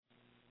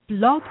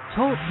Blog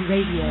Talk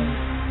Radio.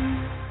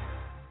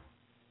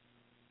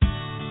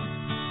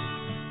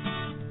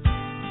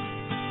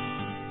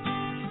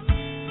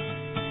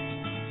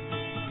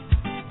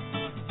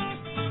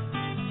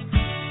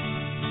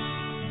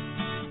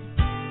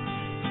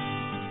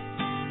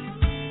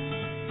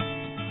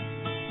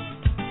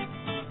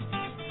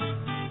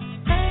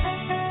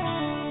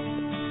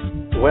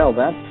 Well,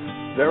 that's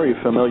very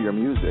familiar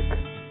music.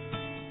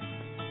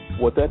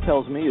 What that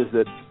tells me is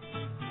that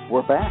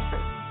we're back.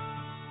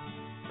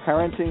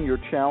 Parenting Your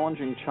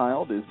Challenging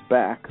Child is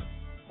back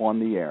on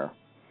the air.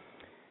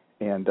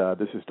 And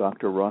this is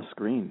Dr. Ross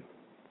Green.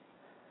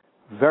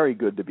 Very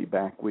good to be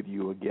back with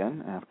you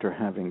again after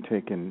having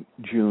taken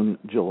June,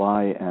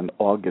 July, and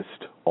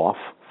August off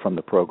from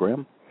the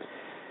program.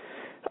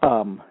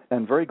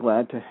 And very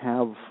glad to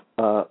have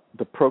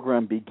the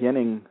program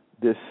beginning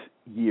this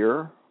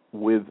year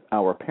with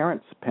our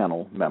parents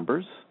panel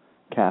members,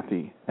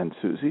 Kathy and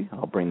Susie.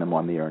 I'll bring them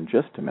on the air in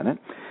just a minute.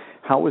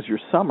 How was your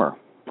summer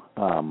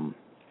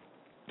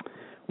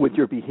with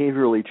your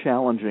behaviorally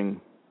challenging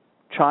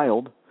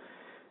child?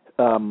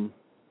 Phones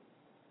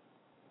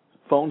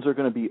are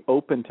going to be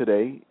open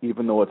today,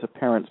 even though it's a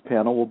parents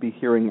panel. We'll be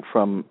hearing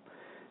from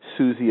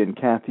Susie and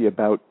Kathy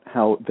about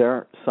how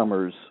their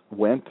summers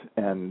went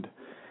and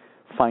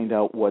find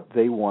out what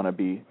they want to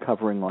be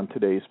covering on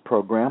today's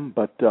program.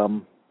 But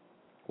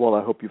well,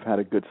 I hope you've had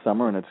a good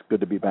summer, and it's good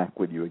to be back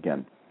with you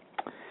again.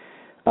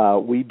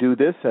 We do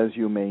this, as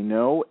you may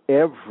know,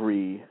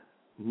 every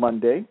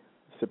Monday,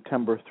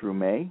 September through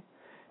May,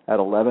 at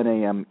 11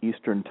 a.m.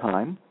 Eastern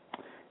Time.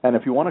 And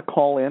if you want to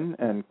call in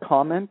and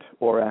comment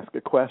or ask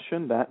a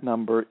question, that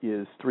number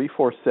is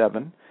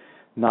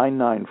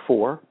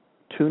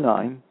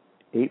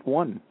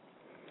 347-994-2981.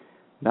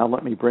 Now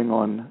let me bring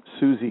on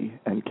Susie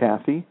and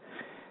Kathy.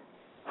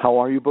 How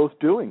are you both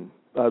doing?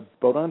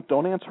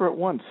 Don't answer at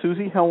once.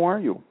 Susie, how are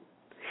you?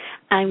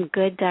 I'm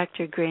good,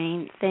 Dr.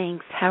 Green.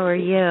 Thanks. How are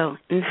you?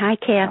 And hi,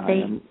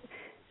 Kathy.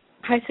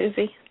 Hi,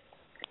 Susie.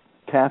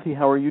 Kathy,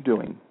 how are you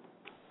doing?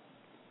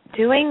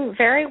 Doing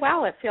very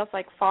well. It feels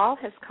like fall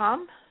has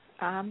come,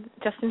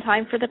 just in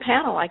time for the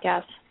panel, I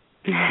guess.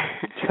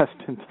 Just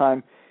in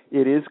time.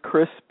 It is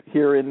crisp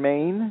here in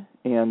Maine,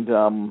 and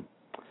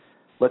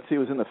let's see, it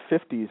was in the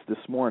 50s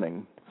this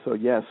morning. So,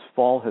 yes,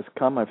 fall has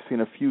come. I've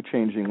seen a few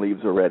changing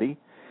leaves already.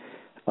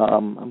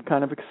 I'm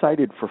kind of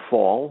excited for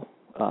fall.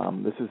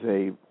 This is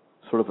a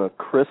sort of a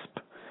crisp,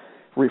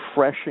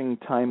 refreshing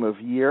time of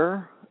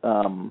year.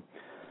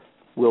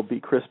 Will be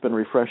crisp and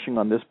refreshing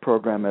on this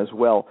program as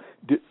well.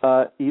 Do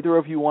either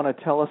of you want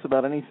to tell us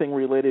about anything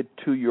related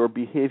to your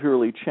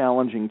behaviorally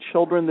challenging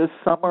children this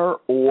summer,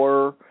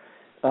 or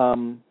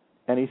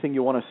anything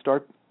you want to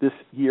start this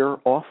year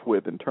off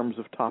with in terms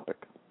of topic?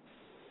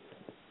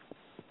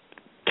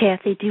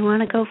 Kathy, do you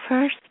want to go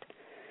first?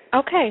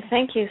 Okay,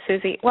 thank you,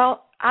 Susie.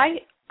 Well,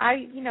 I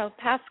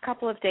past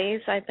couple of days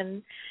I've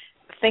been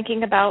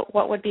thinking about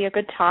what would be a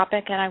good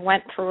topic, and I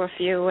went through a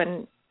few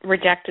and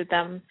rejected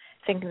them,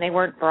 thinking they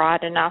weren't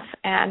broad enough.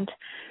 And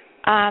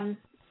I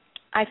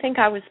think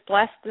I was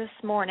blessed this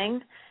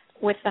morning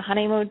with the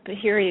honeymoon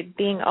period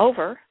being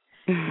over,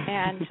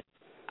 and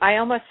I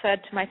almost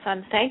said to my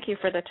son, thank you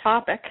for the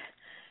topic.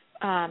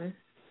 Of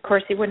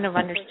course, he wouldn't have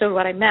understood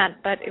what I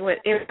meant, but it was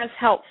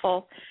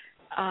helpful.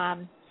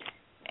 And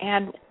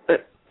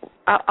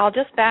I'll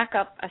just back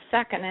up a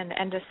second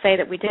and just say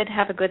that we did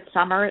have a good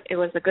summer. It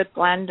was a good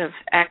blend of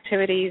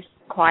activities,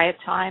 quiet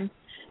time.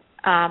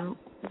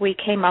 We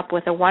came up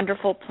with a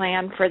wonderful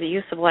plan for the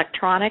use of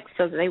electronics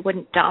so that they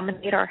wouldn't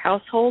dominate our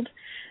household.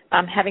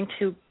 Having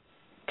two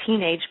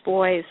teenage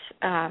boys,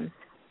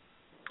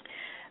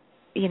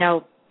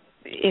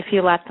 if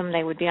you let them,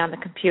 they would be on the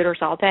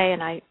computers all day,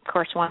 and I, of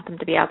course, want them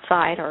to be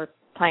outside or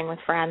playing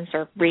with friends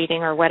or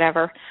reading or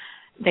whatever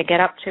they get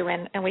up to,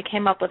 and we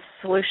came up with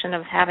a solution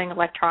of having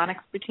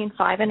electronics between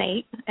 5 and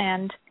 8,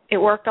 and it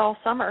worked all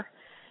summer.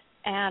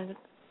 And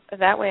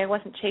that way I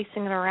wasn't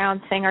chasing them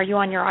around saying, are you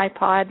on your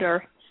iPod,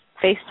 or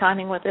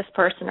FaceTiming with this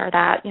person or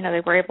that.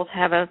 They were able to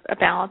have a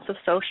balance of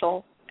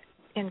social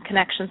in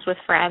connections with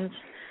friends,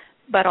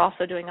 but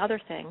also doing other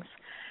things.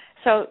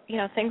 So,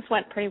 things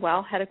went pretty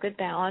well, had a good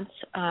balance.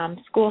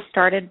 School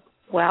started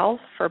well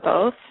for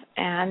both,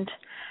 and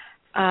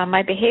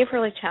my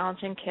behaviorally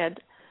challenging kid,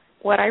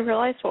 what I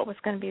realized what was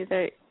going to be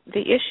the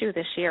issue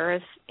this year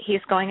is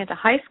he's going into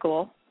high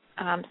school,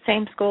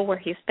 same school where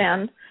he's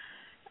been,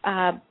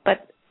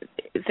 but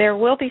there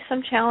will be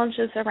some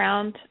challenges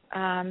around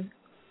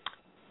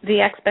the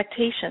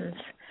expectations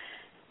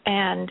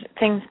and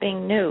things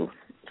being new.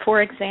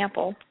 For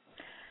example,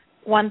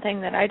 one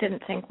thing that I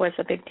didn't think was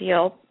a big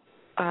deal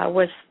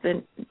was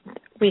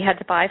we had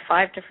to buy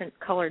 5 different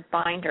colored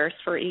binders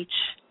for each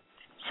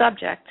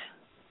subject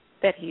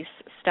that he's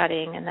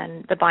studying, and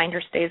then the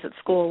binder stays at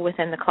school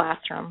within the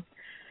classroom.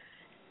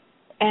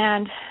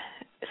 And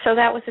so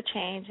that was a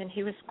change, and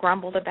he was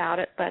grumbled about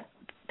it, but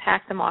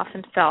packed them off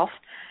himself.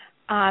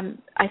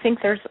 I think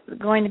there's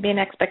going to be an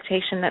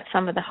expectation that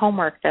some of the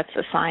homework that's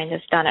assigned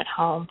is done at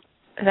home.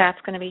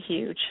 That's going to be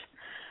huge.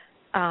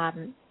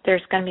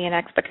 there's going to be an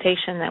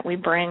expectation that we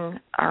bring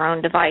our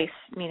own device,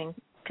 meaning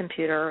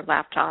computer,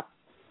 laptop,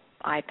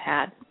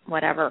 iPad,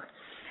 whatever,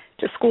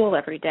 to school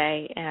every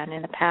day. And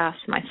in the past,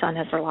 my son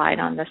has relied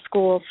on the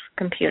school's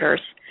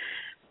computers.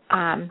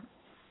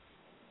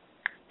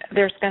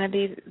 There's going to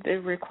be the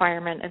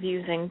requirement of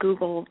using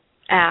Google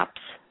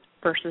apps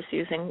versus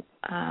using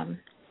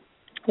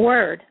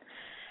Word.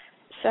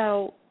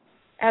 So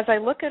as I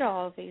look at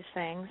all of these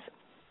things,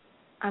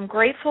 I'm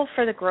grateful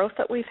for the growth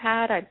that we've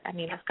had. I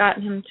mean, I've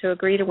gotten him to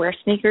agree to wear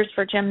sneakers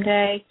for gym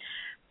day.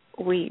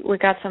 We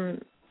got some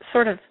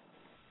sort of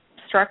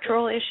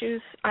structural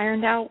issues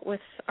ironed out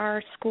with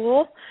our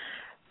school,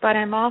 but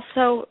I'm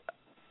also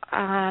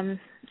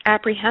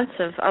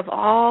apprehensive of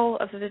all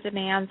of the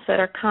demands that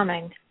are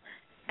coming,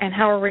 and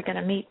how are we going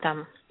to meet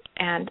them,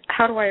 and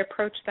how do I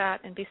approach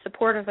that and be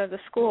supportive of the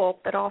school,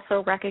 but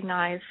also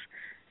recognize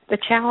the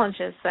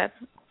challenges that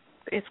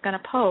it's going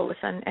to pose,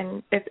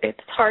 and it's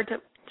hard to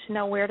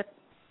know where to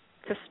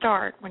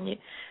start when you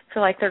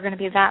feel like there are going to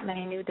be that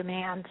many new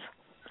demands.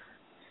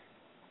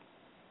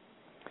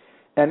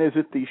 And is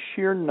it the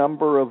sheer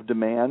number of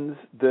demands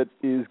that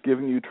is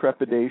giving you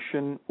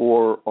trepidation,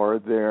 or are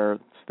there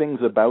things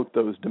about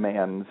those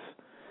demands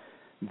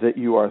that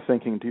you are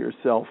thinking to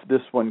yourself,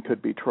 this one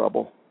could be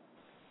trouble?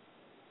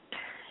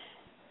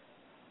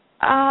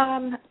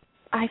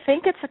 I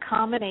think it's a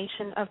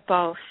combination of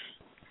both.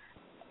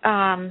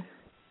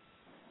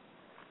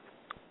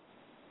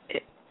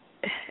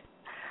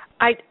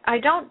 I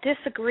don't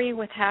disagree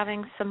with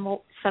having some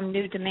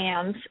new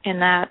demands in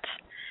that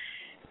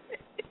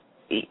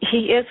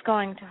he is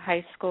going to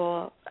high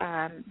school.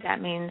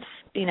 That means,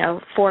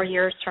 4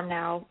 years from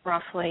now,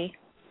 roughly,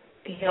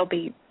 he'll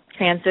be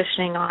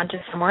transitioning on to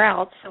somewhere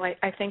else. So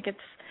I think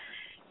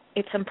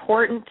it's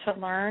important to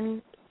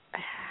learn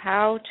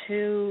how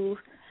to,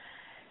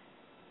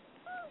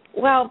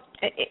 well,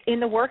 in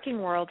the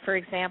working world, for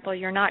example,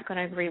 you're not going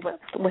to agree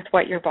with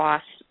what your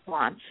boss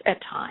wants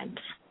at times.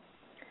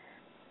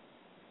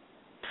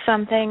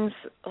 Some things,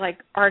 like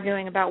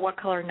arguing about what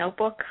color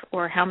notebook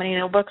or how many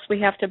notebooks we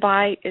have to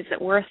buy, is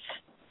it worth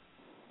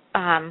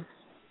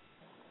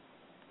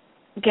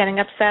getting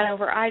upset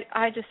over?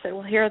 I just said,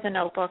 well, here are the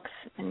notebooks,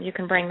 and you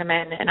can bring them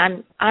in.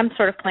 And I'm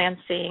sort of plan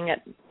seeing it,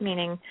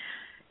 meaning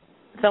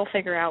they'll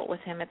figure out with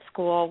him at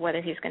school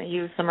whether he's going to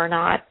use them or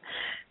not.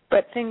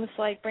 But things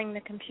like bring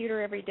the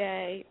computer every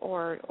day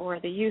or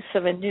the use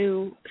of a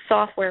new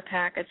software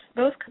package,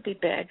 those could be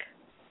big.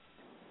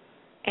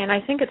 And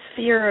I think it's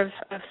fear of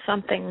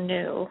something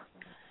new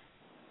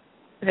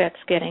that's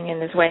getting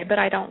in his way, but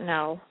I don't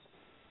know.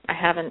 I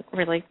haven't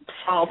really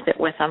solved it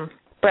with them.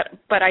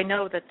 But I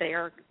know that they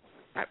are,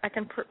 I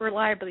can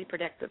reliably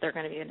predict that they're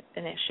going to be an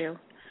issue.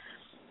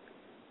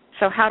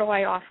 So how do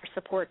I offer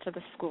support to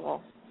the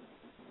school?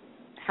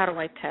 How do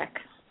I pick?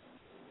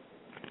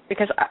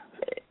 Because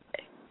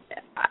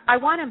I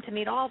want him to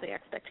meet all the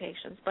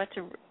expectations, but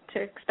to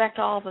expect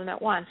all of them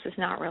at once is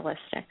not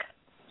realistic.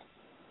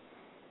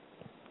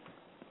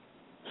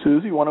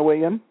 Susie, you want to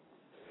weigh in?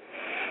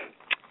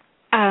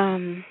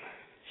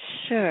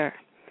 Sure.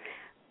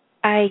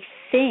 I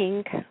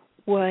think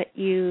what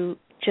you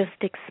just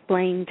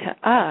explained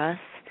to us,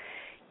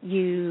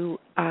 you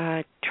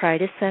try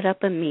to set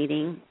up a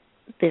meeting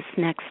this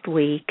next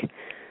week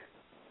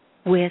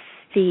with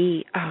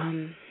the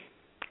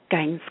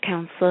guidance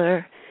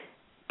counselor,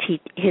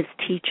 his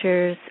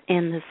teachers,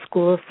 and the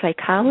school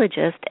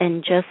psychologist,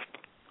 and just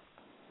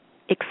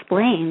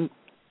explain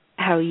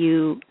how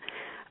you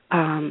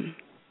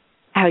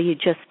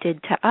just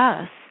did to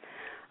us,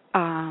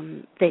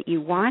 that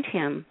you want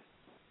him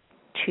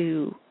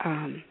to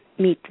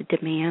meet the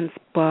demands,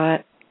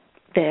 but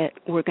that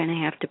we're going to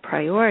have to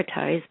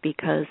prioritize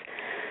because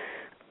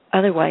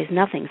otherwise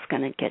nothing's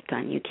going to get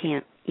done. You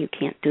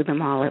can't do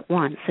them all at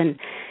once. And,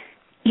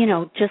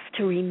 just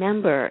to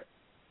remember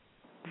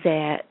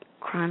that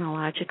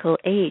chronological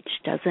age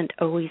doesn't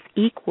always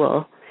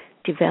equal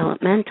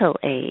developmental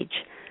age,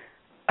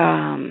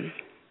 and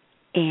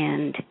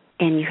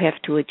you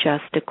have to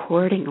adjust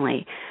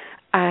accordingly.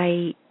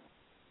 I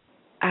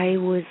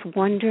was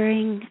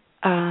wondering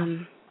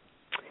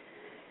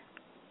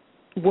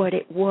what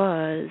it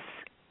was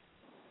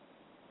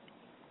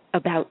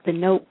about the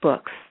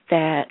notebooks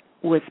that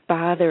was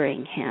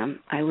bothering him.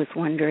 I was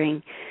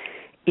wondering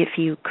if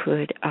you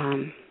could,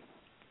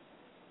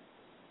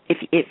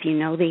 if you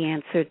know the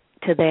answer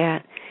to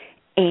that,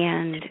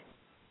 and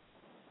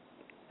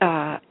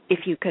if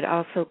you could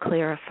also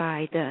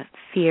clarify the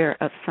fear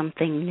of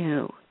something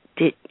new.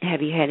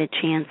 Have you had a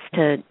chance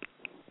to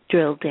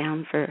drill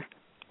down for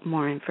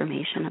more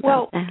information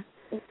about that?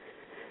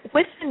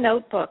 With the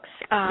notebooks,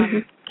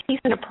 he's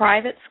in a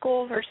private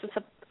school versus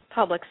a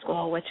public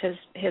school, which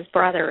his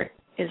brother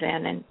is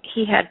in, and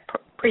he had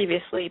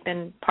previously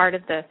been part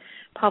of the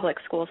public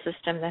school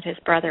system that his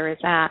brother is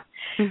at.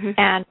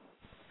 And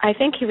I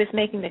think he was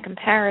making the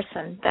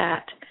comparison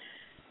that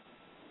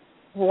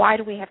why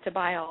do we have to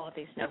buy all of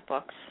these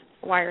notebooks?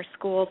 Why are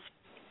schools,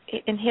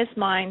 in his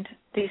mind,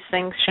 these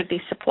things should be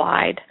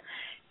supplied.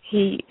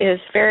 He is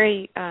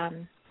very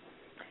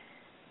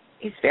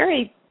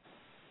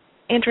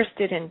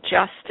interested in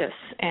justice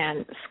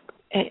and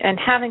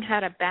having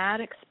had a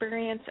bad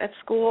experience at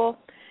school,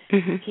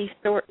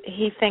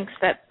 he thinks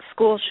that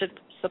schools should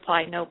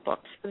supply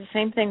notebooks. The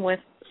same thing with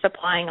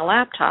supplying a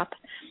laptop.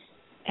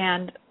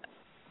 And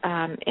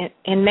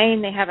in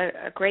Maine, they have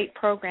a great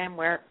program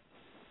where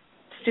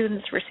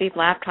students receive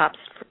laptops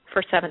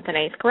for 7th and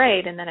 8th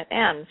grade, and then it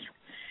ends.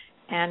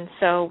 And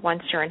so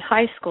once you're in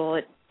high school,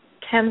 it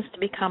tends to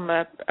become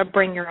a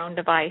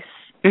bring-your-own-device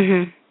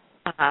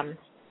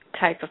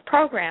type of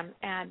program,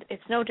 and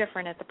it's no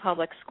different at the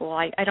public school.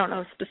 I don't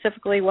know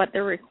specifically what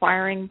they're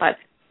requiring, but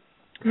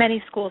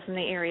many schools in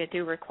the area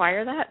do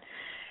require that.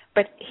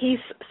 But he's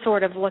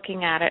sort of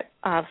looking at it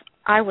of,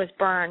 I was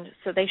burned,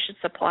 so they should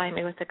supply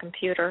me with a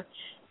computer.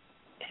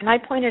 And I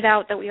pointed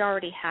out that we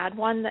already had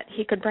one that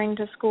he could bring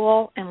to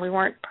school, and we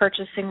weren't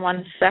purchasing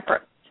one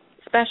separate,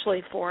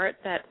 especially for it,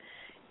 that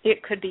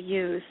it could be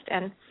used.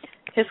 And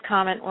his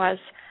comment was,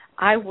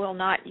 I will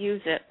not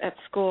use it at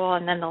school,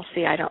 and then they'll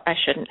see I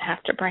shouldn't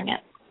have to bring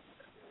it.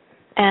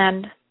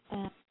 And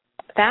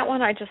that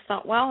one I just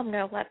thought, well, I'm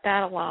going to let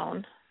that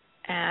alone.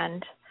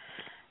 And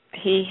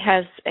he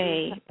has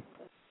a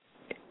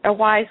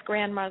wise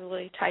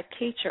grandmotherly type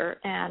teacher,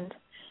 and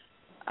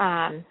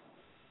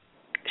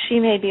she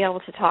may be able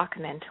to talk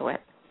him into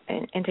it,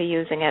 into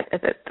using it.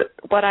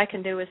 What I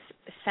can do is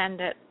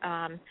send it.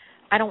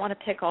 I don't want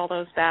to pick all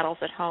those battles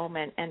at home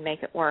and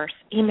make it worse.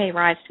 He may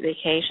rise to the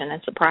occasion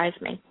and surprise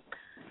me.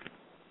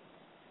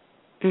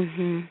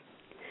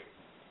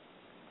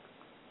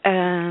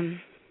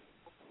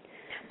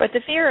 But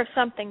the fear of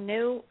something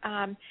new,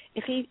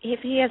 if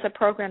he has a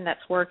program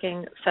that's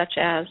working, such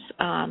as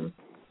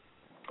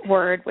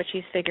Word, which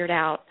he's figured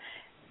out,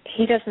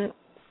 he doesn't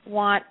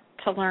want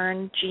to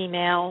learn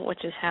Gmail,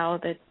 which is how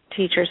the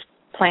teachers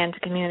plan to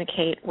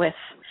communicate with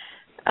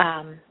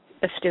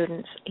the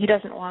students. He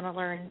doesn't want to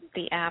learn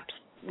the apps,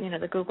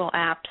 the Google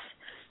Apps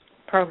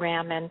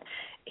program, and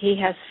he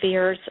has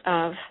fears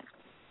of,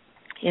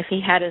 if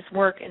he had his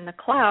work in the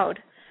cloud,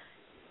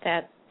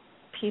 that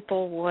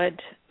people would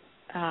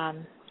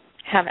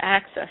have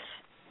access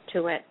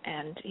to it,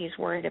 and he's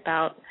worried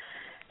about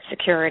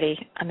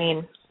security. I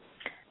mean,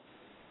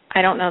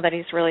 I don't know that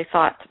he's really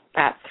thought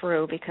that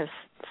through, because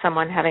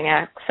someone having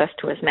access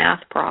to his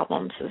math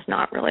problems is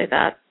not really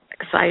that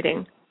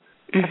exciting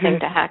a thing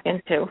to hack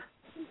into.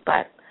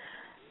 But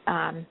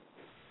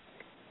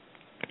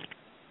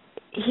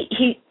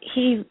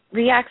he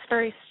reacts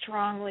very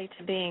strongly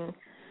to being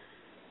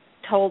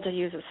told to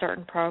use a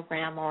certain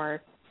program,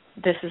 or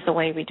this is the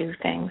way we do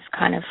things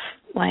kind of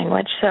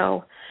language.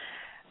 So,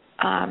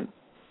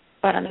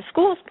 but on the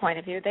school's point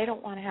of view, they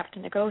don't want to have to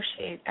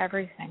negotiate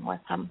everything with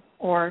him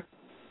or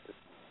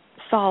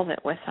solve it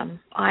with him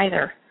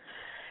either.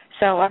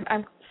 So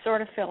I'm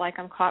sort of feel like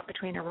I'm caught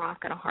between a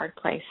rock and a hard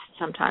place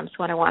sometimes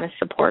when I want to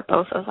support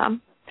both of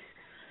them.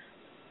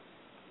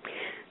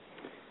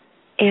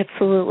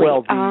 Absolutely.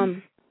 Well,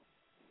 I'm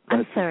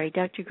sorry,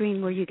 Dr.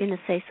 Green, were you going to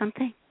say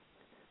something?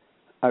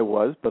 I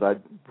was, but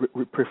I'd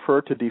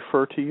prefer to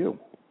defer to you.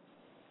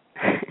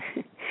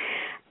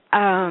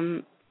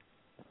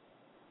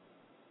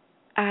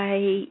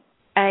 I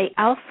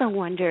also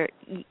wonder,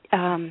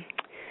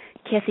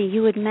 Kathy,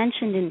 you had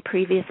mentioned in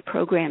previous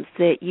programs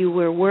that you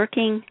were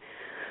working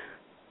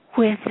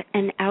with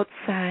an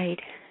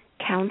outside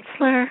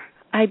counselor,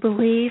 I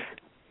believe.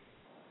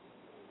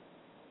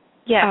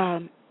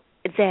 Yes.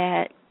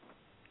 That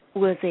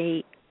was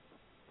a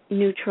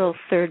neutral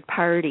third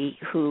party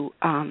who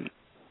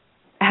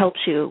helps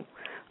you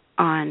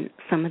on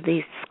some of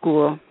these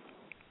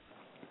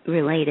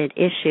school-related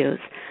issues.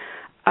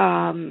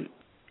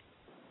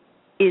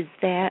 Is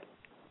that,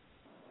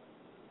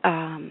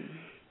 are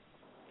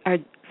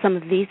some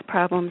of these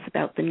problems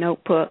about the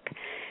notebook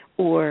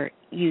or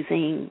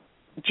using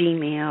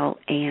Gmail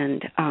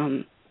and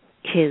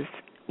his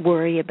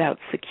worry about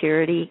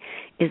security,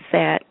 is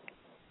that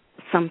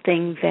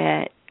something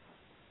that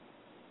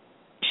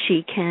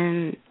she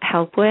can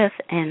help with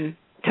and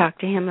talk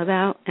to him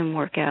about and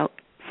work out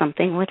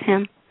something with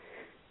him?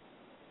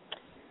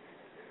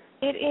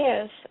 It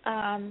is.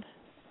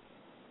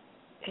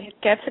 It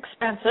gets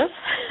expensive.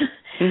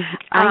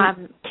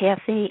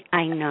 Kathy,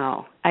 I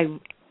know. I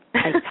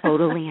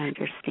totally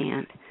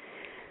understand.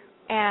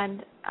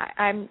 And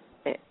I'm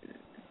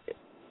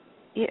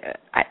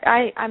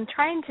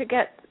trying to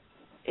get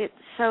it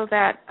so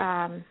that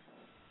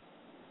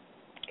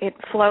it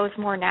flows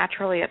more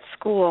naturally at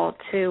school,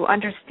 to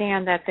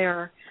understand that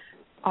there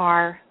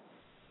are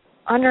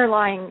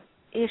underlying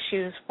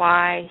issues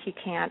why he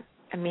can't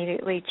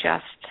immediately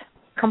just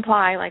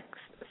comply like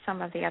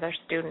some of the other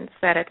students,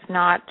 that it's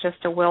not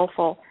just a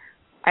willful,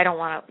 I don't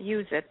want to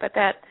use it, but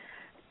that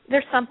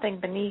there's something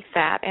beneath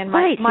that. And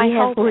my he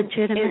hope has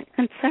legitimate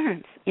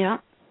concerns, yeah.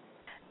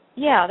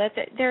 Yeah, that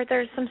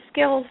there's some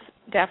skills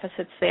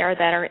deficits there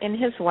that are in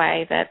his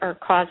way that are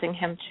causing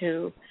him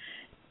to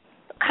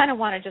kind of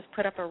want to just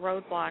put up a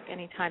roadblock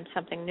anytime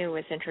something new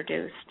is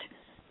introduced.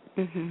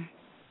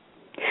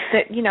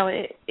 That,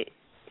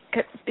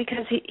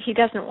 because he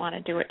doesn't want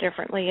to do it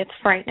differently. It's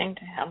frightening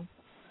to him.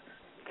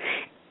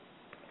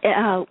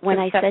 when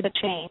I said the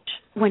change.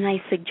 When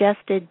I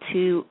suggested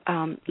to,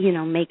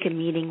 make a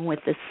meeting with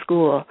the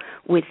school,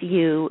 with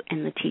you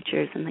and the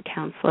teachers and the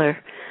counselor,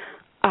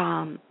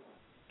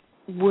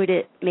 would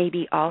it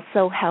maybe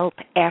also help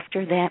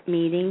after that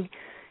meeting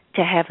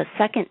to have a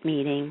second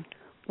meeting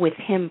with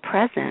him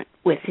present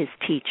with his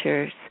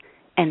teachers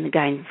and the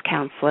guidance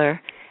counselor,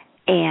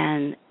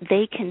 and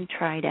they can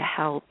try to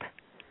help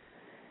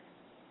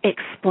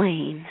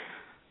explain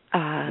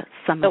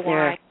some of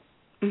their...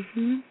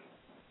 Mm-hmm.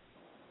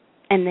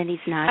 And then he's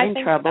not in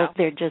trouble. So.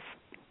 They're just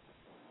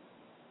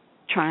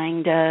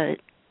trying to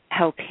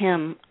help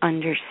him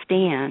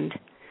understand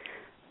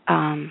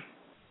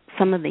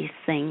some of these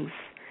things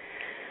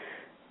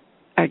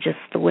are just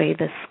the way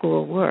the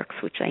school works,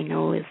 which I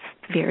know is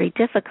very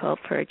difficult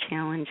for a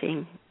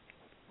challenging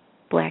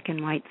black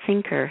and white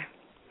thinker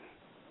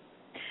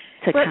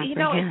to comprehend.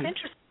 It's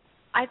interesting.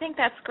 I think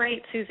that's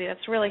great, Susie.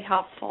 That's really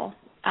helpful.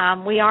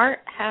 We are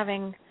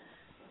having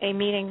a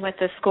meeting with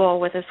a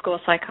school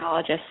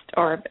psychologist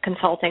or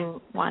consulting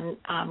one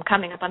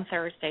coming up on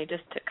Thursday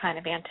just to kind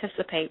of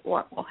anticipate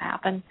what will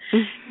happen.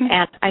 Mm-hmm.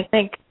 And I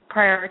think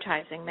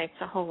prioritizing makes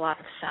a whole lot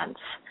of sense.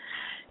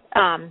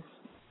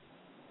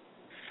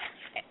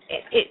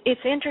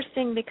 It's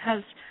interesting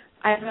because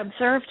I've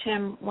observed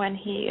him when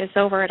he is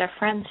over at a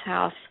friend's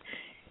house.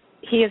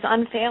 He is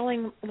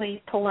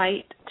unfailingly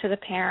polite to the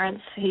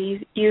parents.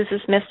 He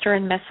uses Mr.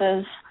 and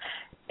Mrs.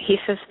 He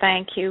says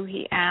thank you.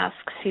 He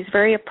asks. He's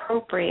very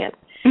appropriate.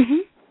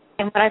 Mm-hmm.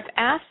 And when I've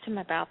asked him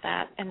about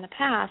that in the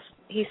past,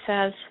 he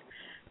says,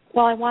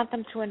 well, I want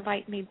them to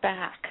invite me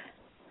back.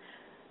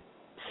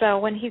 So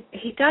when he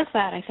does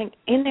that, I think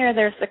in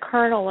there's the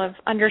kernel of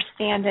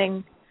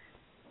understanding,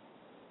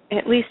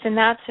 at least in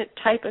that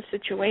type of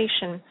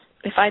situation,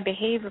 if I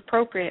behave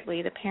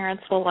appropriately, the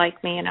parents will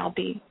like me and I'll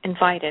be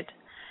invited.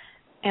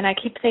 And I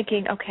keep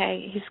thinking,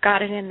 okay, he's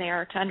got it in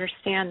there to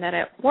understand that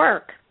at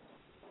work,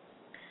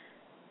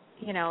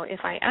 if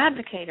I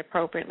advocate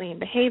appropriately and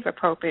behave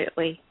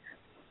appropriately,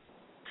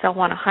 they'll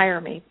want to hire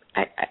me.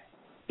 I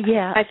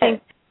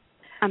think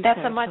that's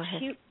a much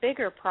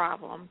bigger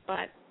problem,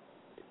 but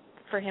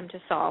for him to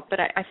solve. But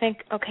I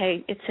think,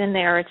 okay, it's in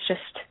there. It's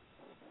just,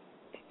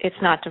 it's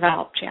not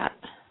developed yet.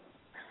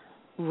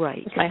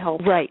 Right. That's my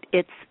hope. Right.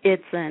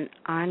 It's an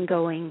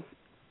ongoing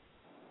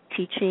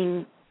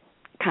teaching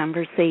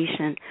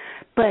conversation.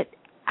 But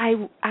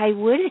I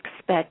would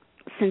expect,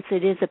 since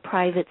it is a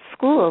private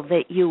school,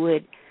 that you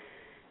would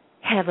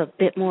have a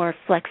bit more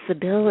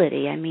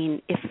flexibility. I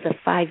mean, if the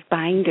 5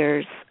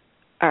 binders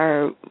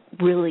are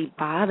really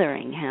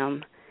bothering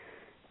him,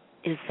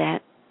 is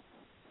that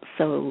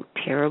so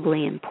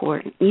terribly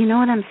important? You know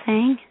what I'm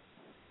saying?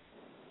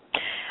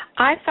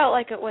 I felt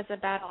like it was a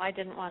battle. I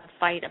didn't want to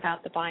fight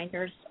about the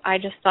binders. I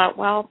just thought,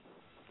 well,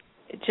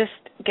 just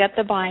get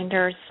the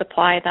binders,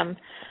 supply them.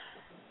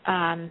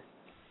 I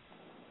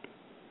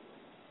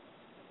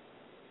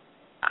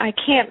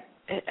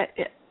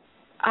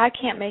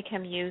can't make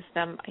him use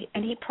them,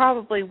 and he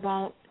probably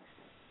won't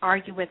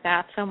argue with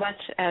that so much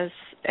as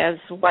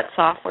what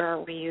software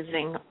are we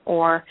using,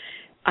 or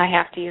I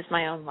have to use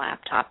my own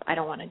laptop. I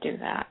don't want to do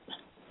that.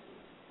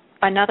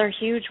 Another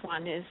huge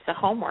one is the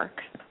homework.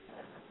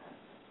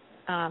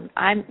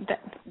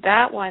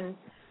 That one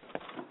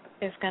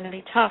is going to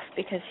be tough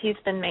because he's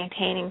been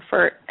maintaining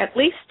for at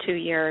least 2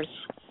 years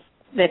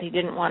that he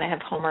didn't want to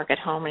have homework at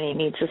home and he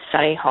needs a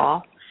study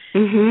hall.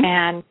 Mm-hmm.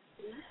 And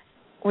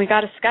we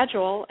got a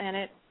schedule, and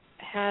it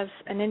has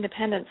an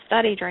independent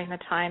study during the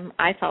time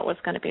I thought was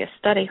going to be a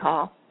study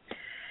hall.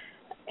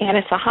 And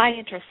it's a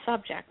high-interest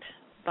subject,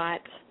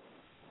 but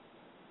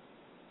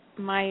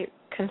my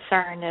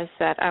concern is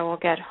that I will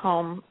get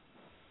home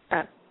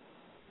a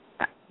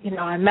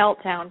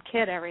meltdown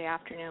kid every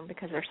afternoon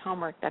because there's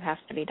homework that has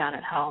to be done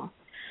at home.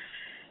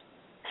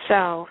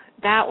 So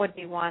that would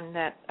be one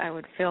that I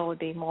would feel would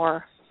be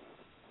more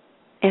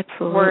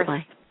worth,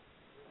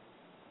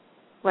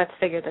 let's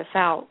figure this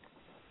out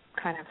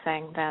kind of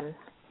thing than,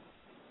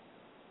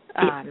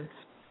 and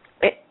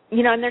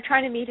they're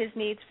trying to meet his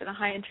needs for the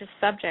high-interest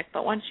subject,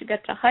 but once you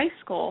get to high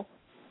school,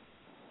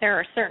 there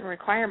are certain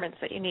requirements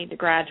that you need to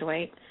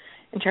graduate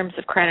in terms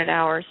of credit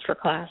hours for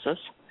classes.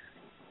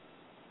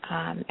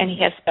 And he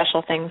has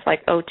special things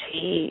like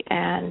OT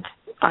and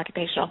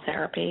occupational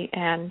therapy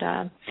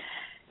and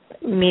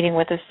meeting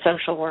with a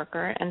social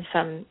worker and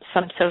some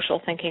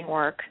social thinking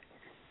work,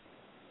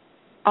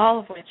 all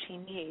of which he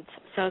needs.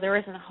 So there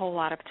isn't a whole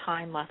lot of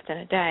time left in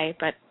a day,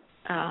 but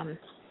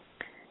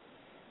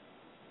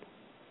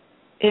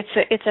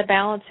it's a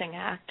balancing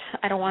act.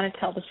 I don't want to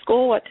tell the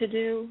school what to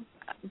do,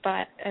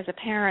 but as a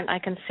parent, I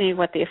can see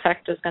what the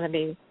effect is going to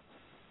be.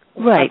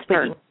 Right,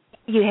 but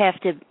you have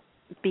to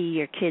be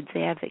your kid's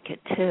advocate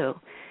too.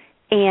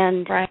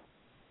 And right.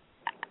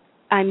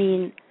 I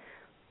mean,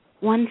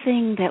 one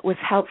thing that was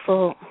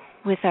helpful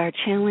with our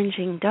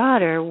challenging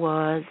daughter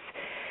was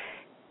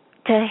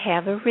to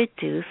have a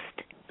reduced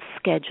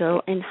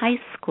schedule in high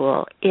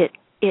school. It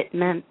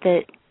meant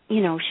that,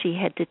 she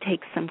had to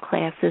take some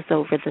classes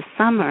over the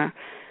summer,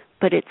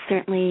 but it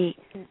certainly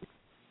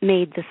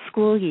made the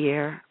school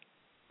year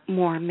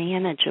more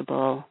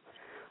manageable.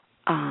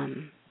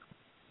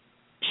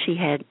 She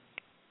had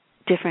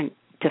different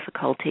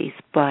difficulties,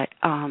 but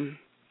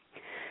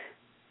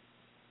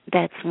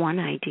that's one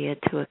idea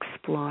to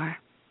explore.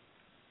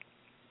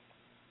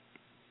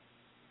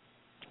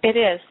 It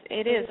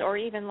is, or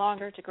even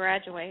longer to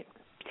graduate.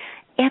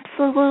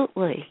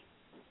 Absolutely.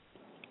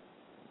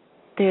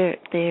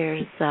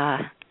 There's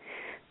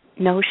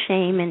no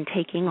shame in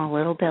taking a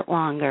little bit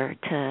longer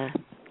to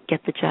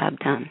get the job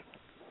done.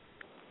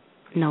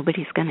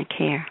 Nobody's going to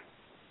care.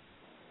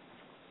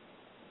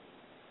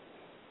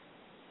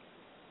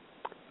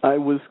 I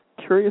was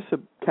curious,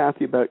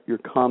 Kathy, about your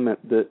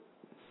comment that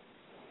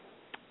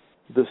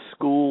the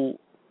school,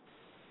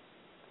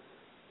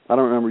 I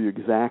don't remember your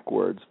exact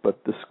words,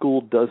 but the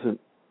school doesn't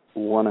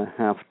want to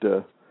have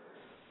to,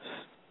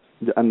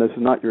 and this is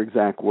not your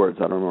exact words,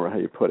 I don't remember how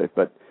you put it,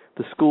 but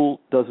the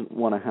school doesn't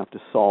want to have to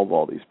solve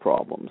all these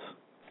problems.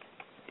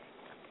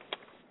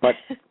 But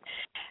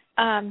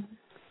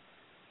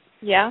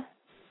yeah.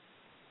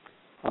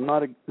 I'm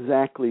not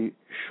exactly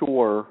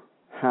sure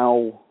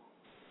how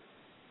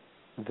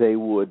they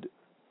would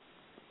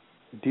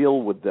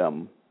deal with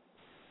them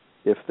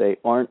if they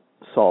aren't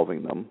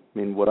solving them. I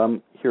mean, what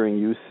I'm hearing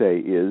you say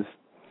is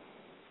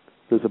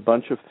there's a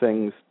bunch of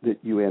things that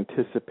you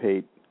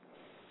anticipate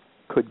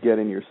could get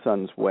in your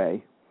son's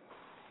way,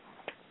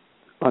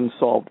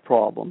 unsolved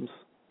problems.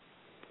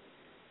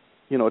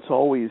 You know, it's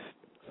always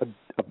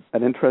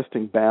an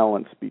interesting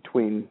balance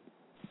between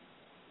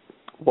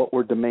what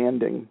we're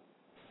demanding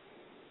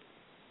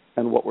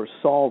and what we're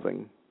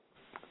solving.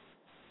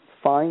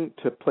 Fine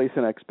to place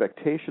an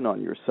expectation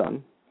on your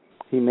son.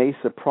 He may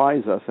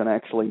surprise us and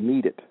actually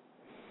meet it.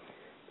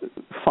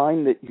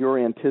 Fine that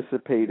you're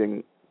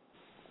anticipating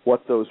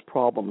what those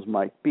problems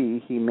might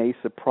be. He may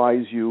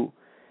surprise you,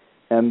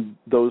 and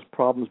those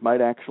problems might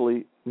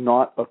actually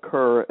not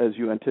occur as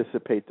you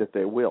anticipate that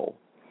they will.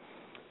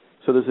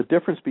 So there's a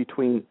difference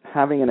between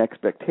having an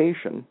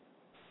expectation,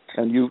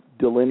 and you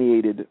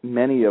delineated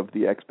many of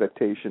the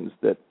expectations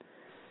that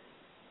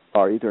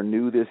are either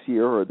new this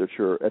year or that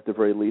you're at the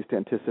very least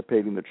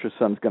anticipating that your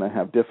son's going to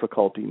have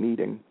difficulty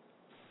meeting.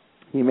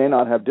 He may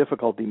not have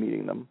difficulty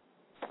meeting them.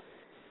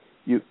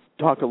 You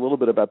talked a little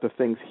bit about the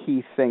things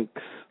he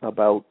thinks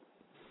about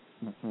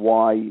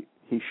why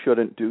he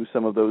shouldn't do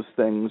some of those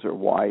things or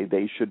why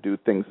they should do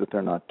things that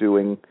they're not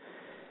doing.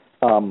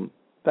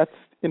 That's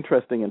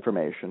interesting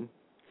information.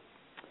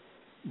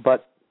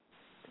 But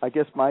I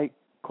guess my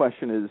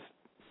question is,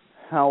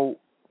 how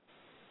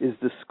is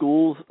the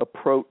school's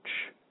approach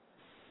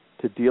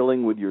to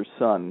dealing with your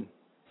son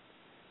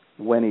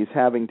when he's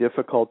having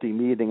difficulty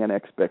meeting an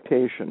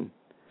expectation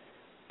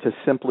to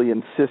simply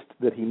insist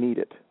that he meet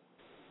it?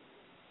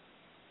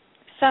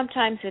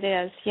 Sometimes it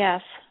is,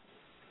 yes.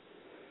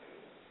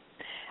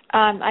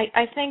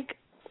 I think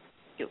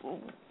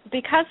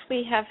because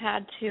we have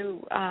had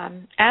to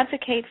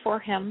advocate for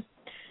him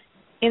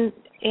in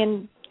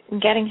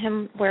getting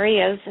him where he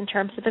is in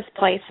terms of his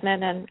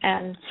placement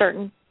and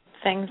certain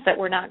things that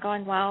were not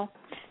going well,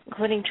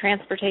 including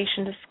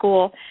transportation to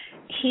school,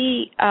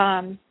 he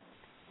has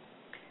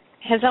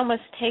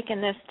almost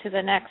taken this to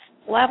the next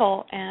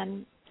level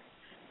and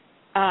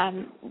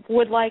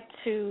would like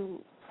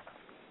to,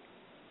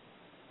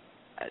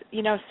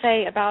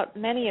 say about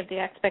many of the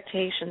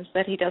expectations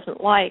that he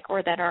doesn't like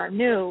or that are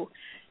new,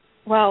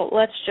 well,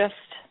 let's just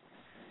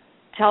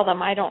tell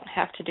them I don't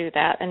have to do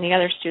that and the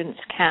other students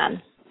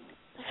can.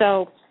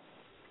 So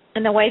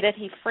in the way that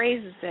he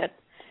phrases it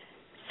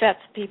sets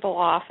people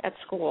off at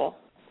school.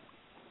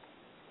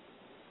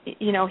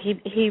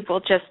 He will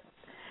just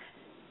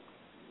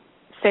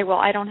say, well,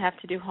 I don't have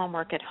to do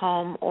homework at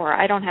home, or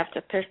I don't have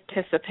to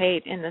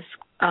participate in this.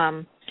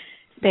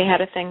 They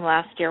had a thing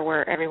last year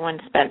where everyone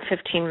spent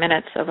 15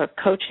 minutes of a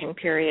coaching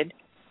period,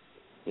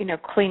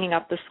 cleaning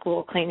up the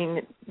school,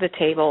 cleaning the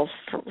tables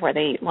where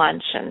they eat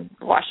lunch and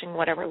washing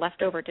whatever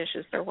leftover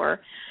dishes there were.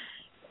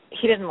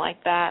 He didn't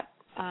like that.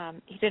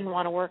 He didn't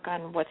want to work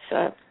on what's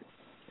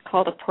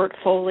called a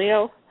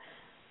portfolio,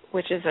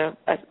 which is a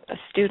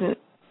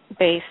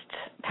student-based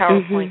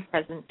PowerPoint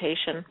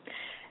presentation.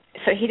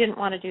 So he didn't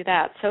want to do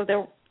that. So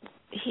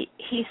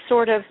he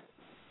sort of,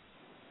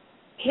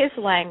 his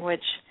language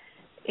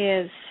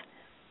is,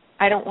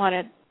 I don't want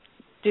to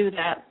do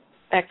that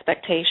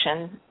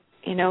expectation.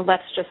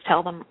 Let's just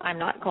tell them I'm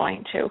not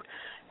going to.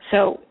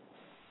 So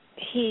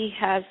he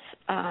has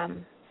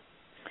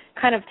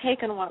kind of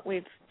taken what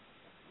we've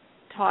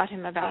taught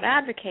him about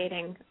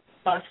advocating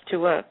us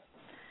to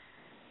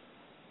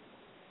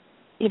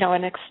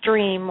an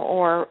extreme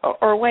or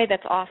a way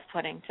that's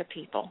off-putting to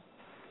people.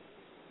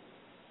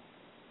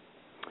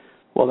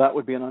 Well, that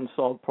would be an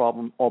unsolved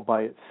problem all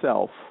by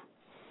itself,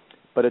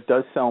 but it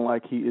does sound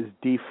like he is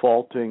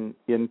defaulting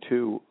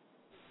into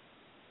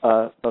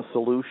a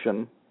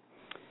solution.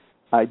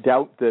 I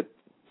doubt that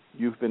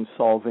you've been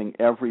solving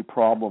every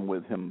problem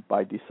with him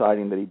by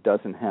deciding that he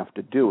doesn't have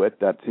to do it.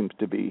 That seems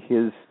to be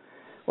his,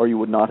 or you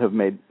would not have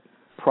made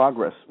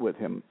progress with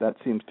him. That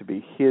seems to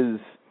be his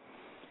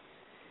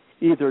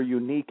either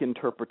unique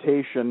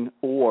interpretation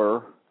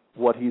or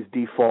what he's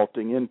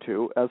defaulting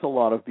into, as a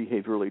lot of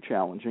behaviorally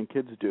challenging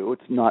kids do.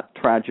 It's not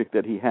tragic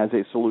that he has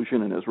a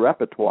solution in his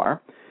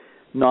repertoire.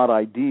 Not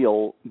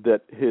ideal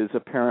that his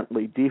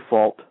apparently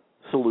default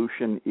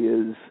solution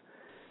is,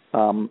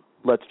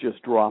 let's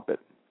just drop it.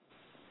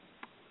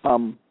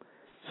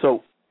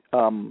 So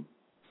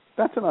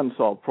that's an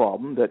unsolved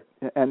problem.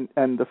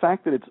 And the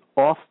fact that it's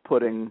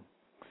off-putting,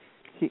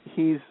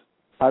 he's,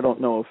 I don't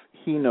know if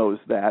he knows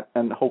that,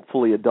 and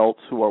hopefully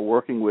adults who are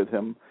working with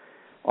him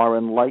are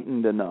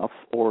enlightened enough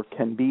or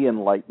can be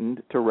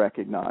enlightened to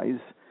recognize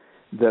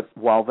that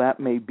while that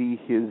may be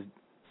his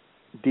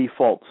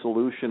default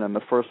solution and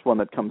the first one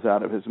that comes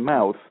out of his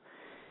mouth,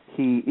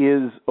 he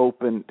is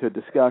open to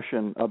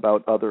discussion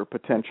about other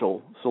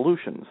potential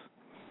solutions.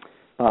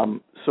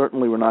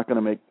 Certainly we're not going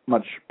to make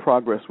much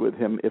progress with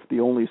him if the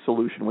only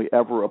solution we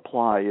ever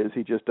apply is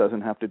he just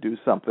doesn't have to do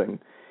something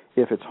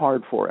if it's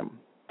hard for him.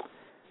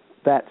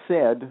 That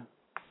said,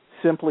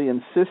 simply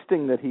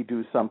insisting that he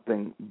do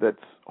something that's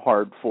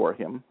hard for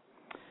him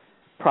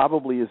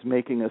probably is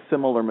making a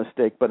similar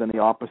mistake but in the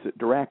opposite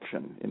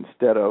direction.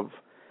 Instead of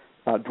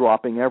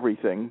dropping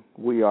everything,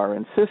 we are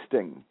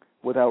insisting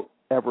without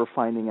ever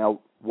finding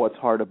out what's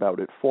hard about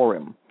it for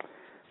him.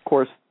 Of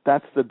course,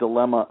 that's the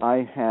dilemma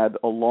I had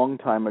a long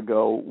time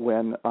ago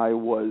when I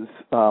was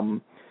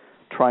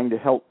trying to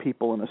help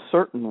people in a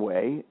certain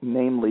way,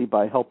 namely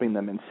by helping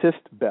them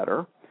insist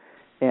better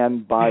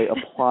and by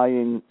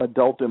applying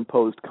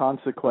adult-imposed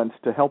consequence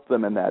to help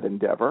them in that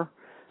endeavor,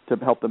 to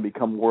help them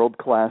become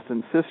world-class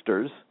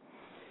insisters.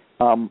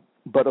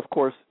 But, of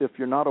course, if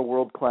you're not a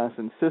world-class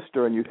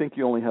insister and you think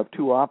you only have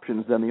two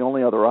options, then the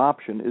only other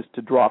option is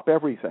to drop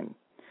everything.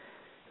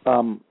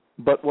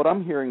 But what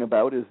I'm hearing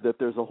about is that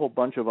there's a whole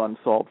bunch of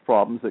unsolved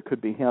problems that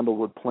could be handled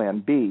with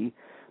Plan B.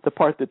 The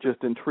part that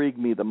just intrigued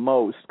me the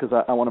most,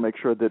 because I want to make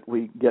sure that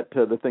we get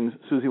to the things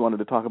Susie wanted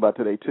to talk about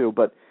today too,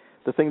 but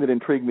the thing that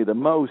intrigued me the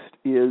most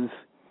is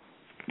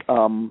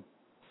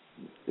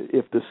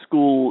if the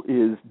school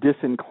is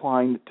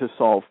disinclined to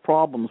solve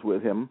problems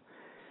with him,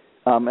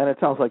 and it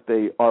sounds like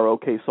they are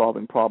okay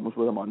solving problems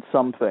with him on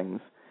some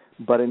things,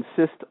 but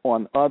insist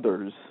on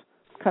others.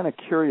 I'm kind of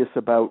curious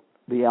about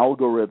the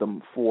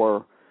algorithm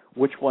for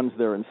which ones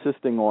they're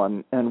insisting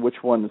on and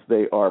which ones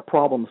they are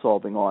problem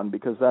solving on,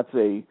 because that's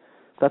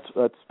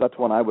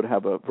one I would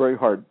have a very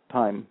hard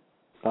time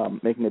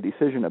making a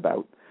decision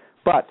about.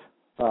 But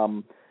I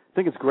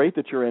think it's great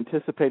that you're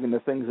anticipating the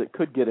things that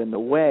could get in the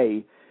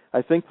way.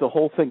 I think the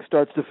whole thing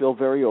starts to feel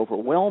very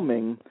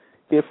overwhelming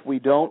if we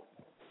don't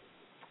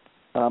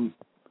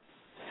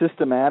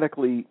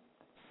systematically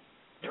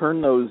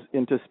turn those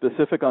into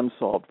specific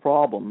unsolved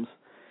problems.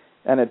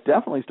 And it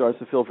definitely starts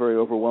to feel very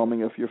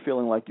overwhelming if you're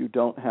feeling like you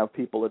don't have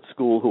people at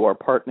school who are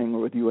partnering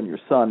with you and your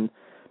son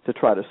to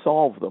try to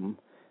solve them.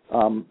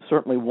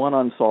 Certainly one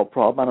unsolved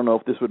problem, I don't know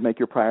if this would make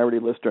your priority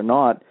list or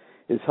not,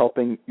 is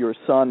helping your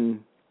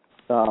son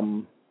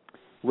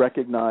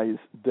recognize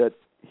that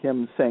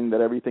him saying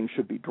that everything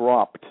should be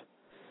dropped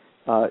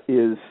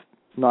is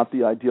not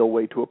the ideal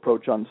way to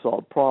approach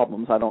unsolved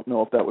problems. I don't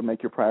know if that would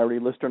make your priority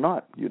list or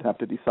not. You'd have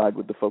to decide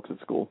with the folks at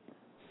school.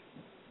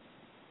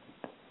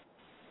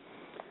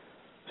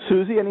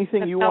 Susie,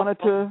 anything you wanted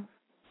to?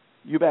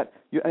 You bet.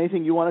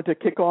 Anything you wanted to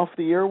kick off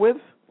the year with?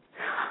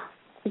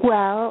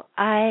 Well,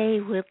 I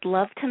would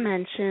love to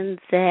mention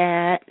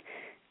that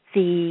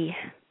the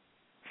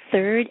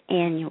third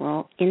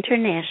annual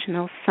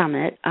International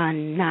Summit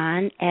on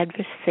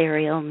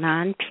Non-Adversarial,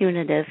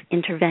 Non-Punitive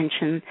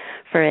Intervention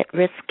for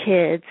At-Risk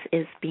Kids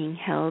is being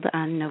held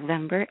on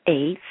November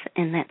 8th,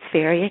 and that's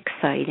very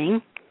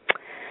exciting.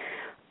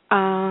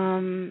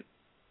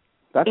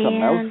 That's a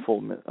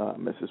mouthful,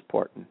 Mrs.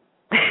 Porton.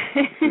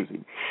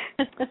 Susie.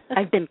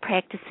 I've been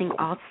practicing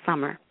all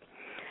summer.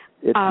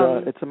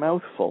 It's a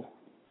mouthful.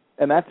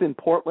 And that's in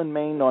Portland,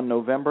 Maine on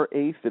November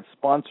 8th. It's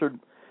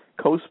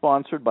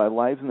co-sponsored by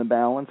Lives in the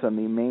Balance and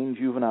the Maine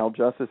Juvenile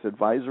Justice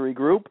Advisory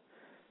Group.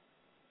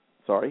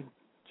 Sorry,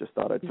 just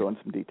thought I'd throw in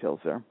some details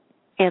there.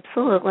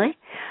 Absolutely.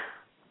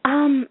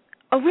 Over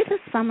the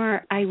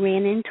summer, I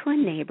ran into a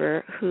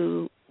neighbor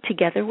who,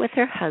 together with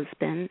her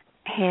husband,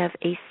 have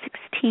a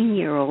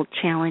 16-year-old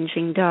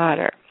challenging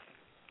daughter.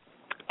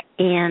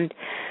 And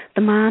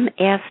the mom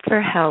asked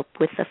for help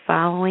with the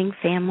following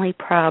family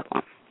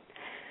problem.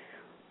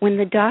 When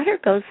the daughter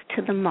goes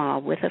to the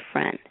mall with a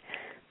friend,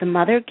 the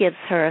mother gives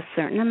her a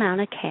certain amount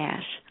of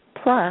cash,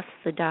 plus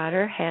the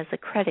daughter has a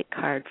credit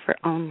card for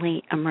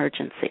only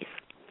emergencies.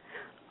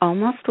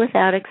 Almost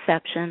without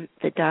exception,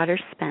 the daughter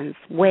spends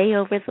way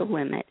over the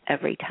limit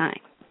every time.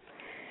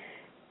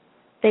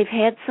 They've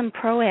had some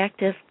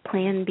proactive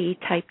Plan B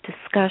type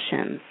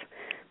discussions.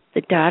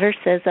 The daughter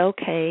says,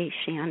 okay,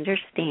 she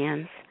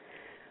understands,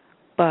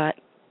 but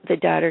the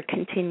daughter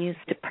continues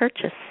to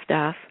purchase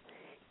stuff,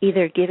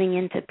 either giving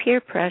in to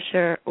peer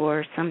pressure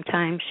or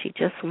sometimes she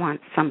just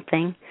wants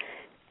something,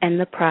 and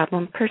the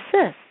problem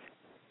persists.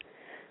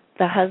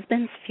 The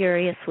husband's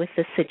furious with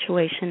the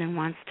situation and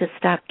wants to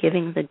stop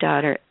giving the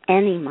daughter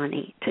any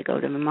money to go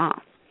to the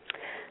mall.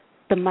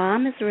 The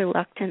mom is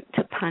reluctant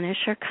to punish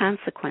or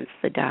consequence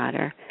the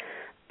daughter,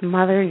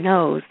 mother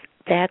knows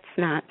that's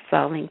not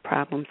solving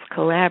problems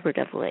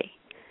collaboratively.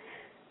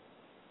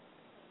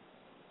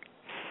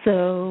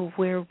 So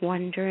we're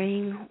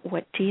wondering,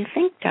 what do you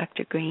think,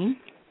 Dr. Green?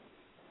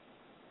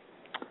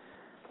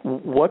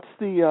 What's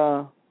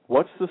the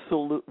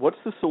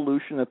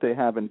solution that they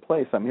have in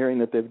place? I'm hearing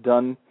that they've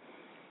done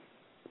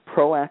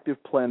proactive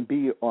Plan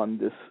B on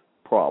this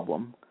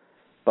problem,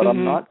 but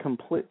I'm not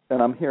complete.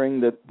 And I'm hearing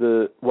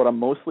that what I'm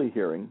mostly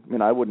hearing. I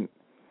mean,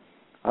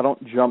 I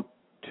don't jump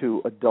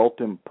to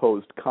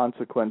adult-imposed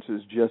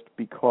consequences just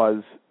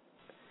because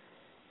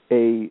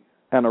an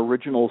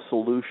original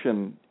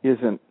solution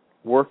isn't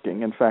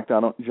working. In fact, I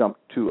don't jump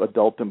to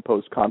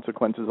adult-imposed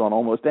consequences on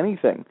almost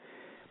anything,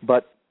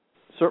 but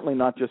certainly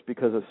not just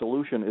because a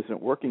solution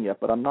isn't working yet.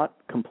 But I'm not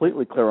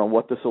completely clear on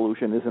what the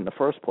solution is in the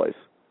first place.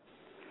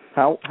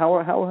 What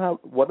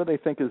do they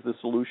think is the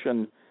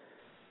solution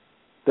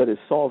that is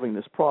solving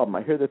this problem?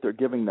 I hear that they're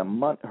giving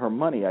them her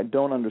money. I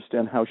don't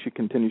understand how she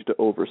continues to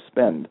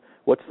overspend.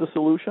 What's the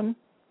solution?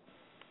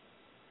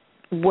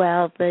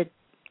 Well, the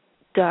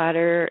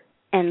daughter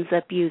ends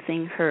up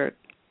using her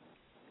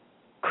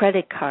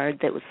credit card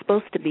that was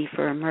supposed to be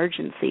for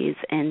emergencies,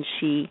 and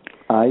she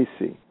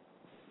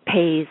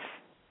pays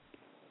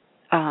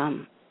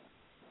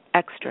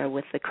extra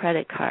with the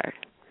credit card.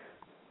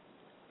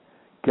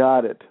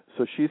 Got it.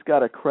 So she's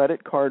got a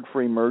credit card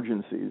for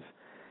emergencies.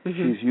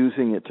 She's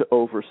using it to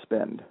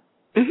overspend.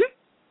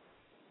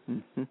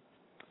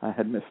 I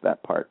had missed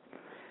that part.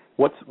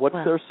 What's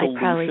their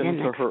solution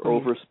to her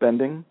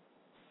overspending?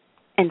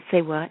 And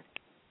say what?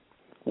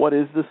 What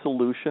is the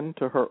solution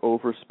to her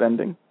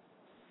overspending?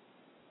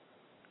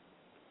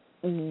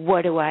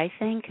 What do I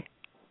think?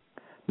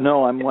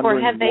 No, I'm wondering.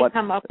 Or have they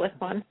come up with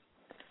one?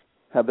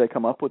 Have they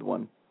come up with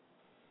one?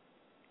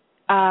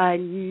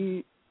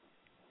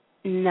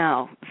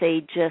 No,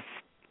 they just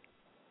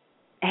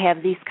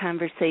have these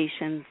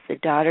conversations. The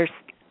daughter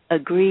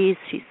agrees.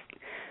 She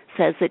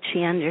says that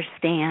she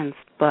understands,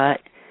 but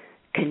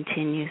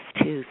continues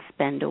to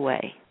spend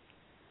away.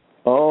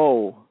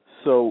 Oh,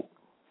 so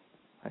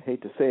I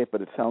hate to say it,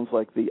 but it sounds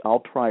like the "I'll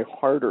try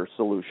harder"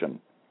 solution.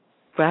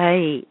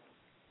 Right.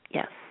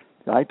 Yes.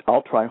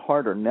 I'll try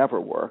harder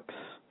never works.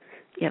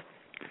 Yep.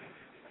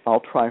 I'll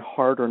try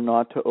harder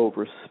not to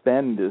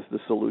overspend is the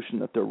solution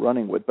that they're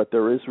running with, but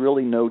there is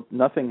really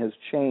nothing has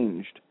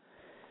changed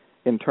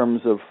in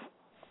terms of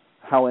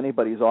how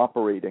anybody's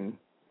operating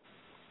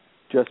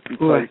just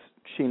because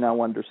she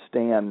now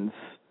understands.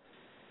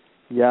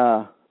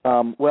 Yeah.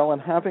 Well,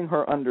 and having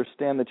her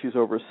understand that she's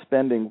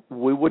overspending,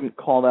 we wouldn't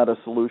call that a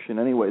solution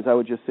anyways. I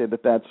would just say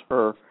that that's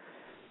her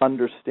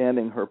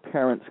understanding her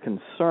parents'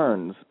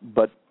 concerns,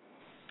 but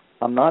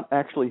I'm not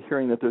actually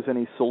hearing that there's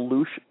any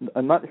solution.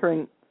 I'm not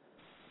hearing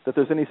that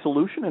there's any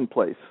solution in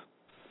place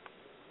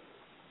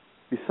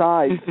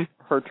besides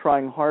her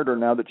trying harder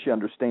now that she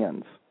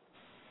understands.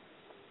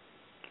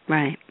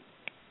 Right.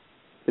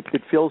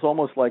 It feels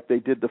almost like they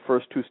did the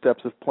first two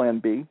steps of Plan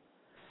B,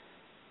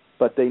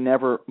 but they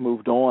never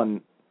moved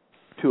on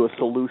to a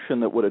solution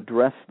that would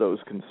address those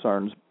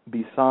concerns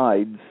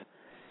besides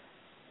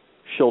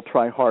she'll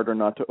try harder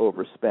not to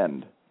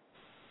overspend.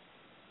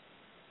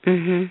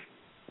 Does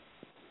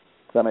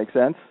that make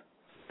sense?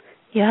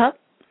 Yep.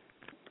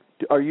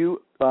 Are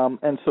you?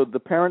 And so the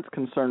parents'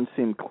 concerns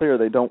seem clear.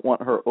 They don't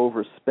want her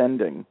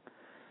overspending.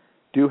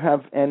 Do you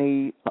have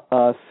any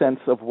sense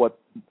of what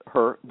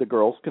the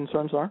girl's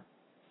concerns are?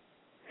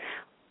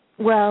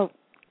 Well,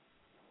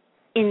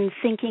 in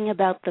thinking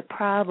about the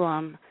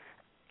problem,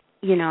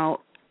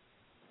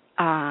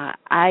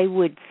 I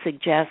would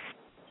suggest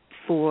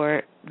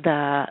for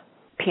the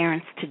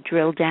parents to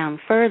drill down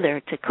further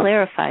to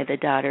clarify the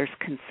daughter's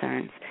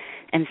concerns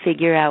and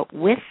figure out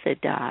with the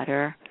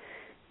daughter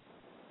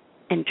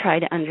and try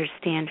to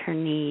understand her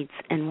needs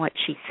and what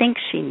she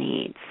thinks she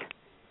needs.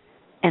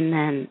 And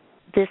then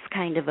this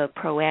kind of a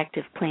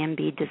proactive Plan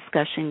B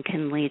discussion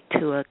can lead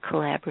to a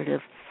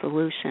collaborative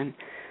solution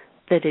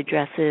that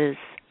addresses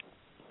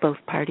both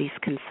parties'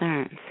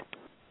 concerns.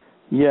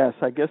 Yes,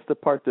 I guess the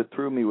part that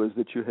threw me was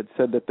that you had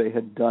said that they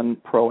had done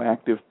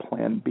proactive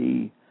Plan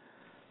B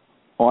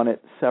on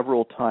it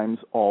several times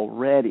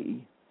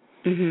already.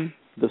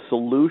 The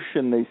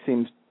solution they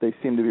seem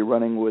to be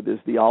running with is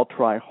the "I'll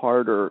try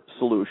harder"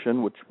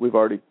 solution, which we've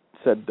already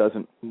said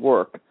doesn't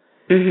work.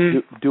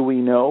 Do we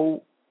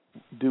know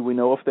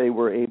if they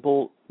were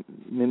able?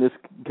 I mean, this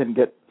can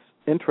get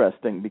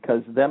interesting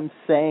because them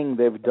saying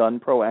they've done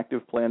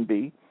proactive Plan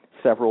B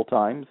several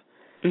times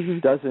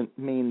doesn't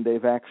mean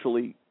they've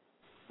actually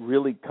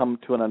really come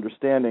to an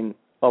understanding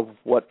of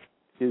what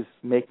is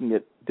making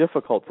it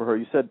difficult for her.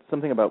 You said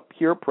something about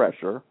peer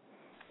pressure.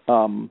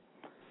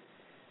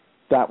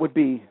 That would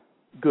be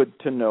good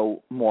to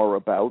know more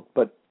about,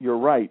 but you're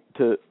right.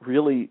 To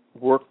really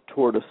work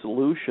toward a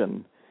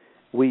solution,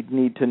 we'd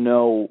need to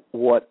know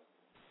what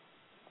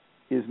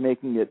is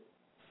making it,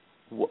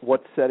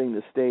 what's setting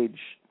the stage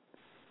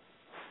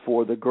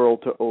for the girl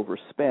to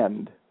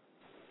overspend,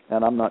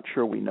 and I'm not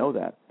sure we know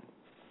that.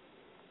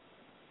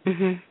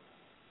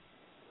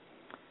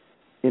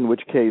 In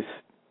which case,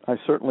 I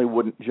certainly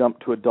wouldn't jump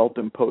to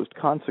adult-imposed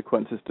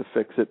consequences to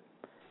fix it.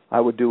 I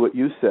would do what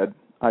you said.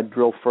 I'd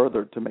drill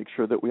further to make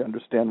sure that we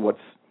understand what's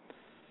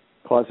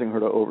causing her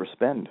to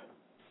overspend.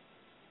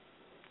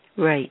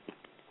 Right.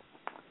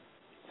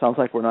 Sounds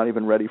like we're not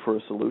even ready for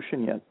a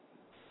solution yet.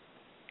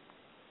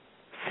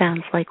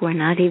 Sounds like we're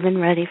not even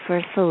ready for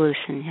a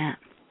solution yet.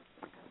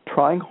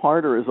 Trying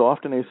harder is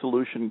often a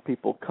solution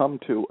people come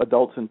to,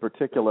 adults in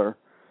particular,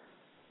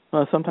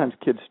 sometimes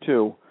kids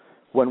too,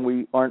 when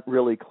we aren't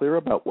really clear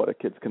about what a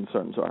kid's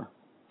concerns are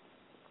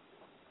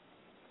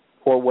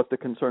or what the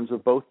concerns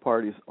of both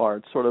parties are.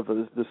 It's sort of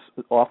this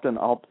often,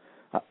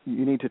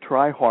 you need to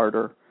try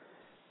harder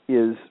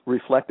is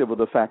reflective of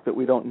the fact that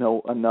we don't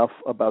know enough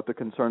about the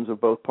concerns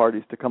of both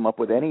parties to come up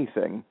with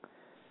anything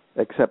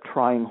except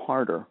trying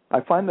harder. I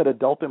find that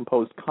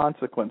adult-imposed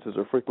consequences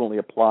are frequently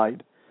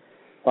applied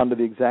under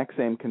the exact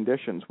same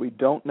conditions. We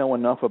don't know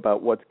enough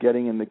about what's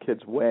getting in the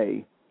kid's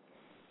way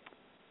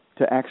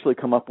to actually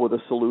come up with a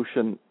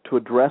solution to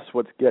address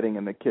what's getting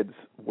in the kid's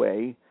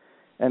way,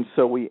 and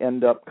so we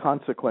end up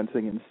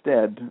consequencing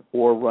instead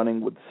or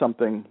running with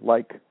something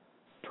like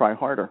try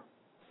harder.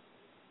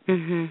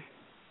 Mm-hmm.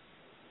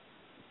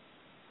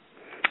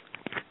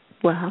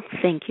 Well,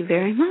 thank you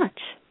very much.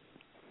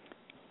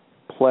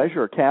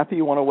 Pleasure. Kathy,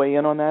 you want to weigh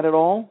in on that at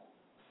all?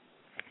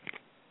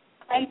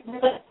 I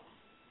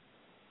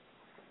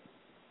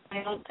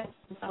don't think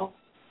so.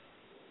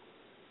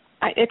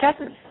 It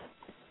doesn't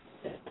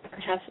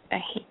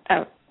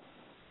have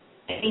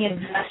any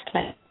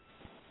investment.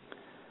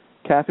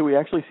 Kathy, we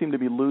actually seem to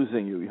be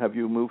losing you. Have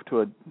you moved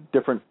to a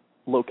different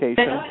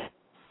location?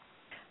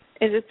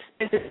 Is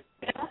it?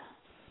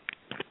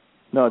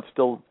 No, it's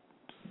still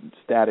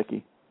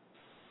staticky.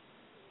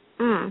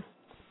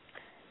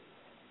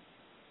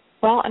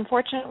 Well,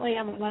 unfortunately,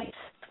 I'm late.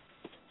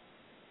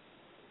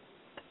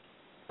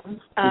 We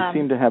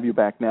seem to have you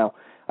back now.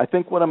 I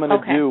think what I'm going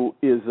to do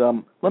is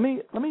let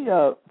me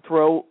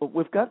throw.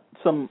 We've got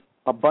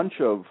a bunch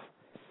of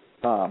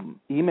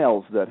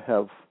emails that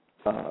have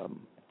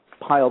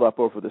piled up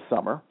over the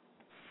summer.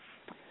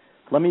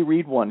 Let me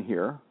read one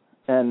here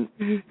and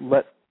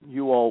let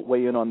you all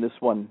weigh in on this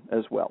one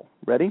as well.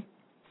 Ready?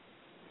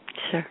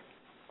 Sure.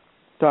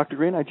 Dr.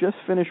 Green, I just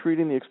finished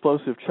reading The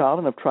Explosive Child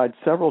and have tried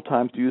several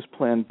times to use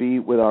Plan B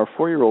with our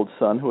 4-year-old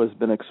son who has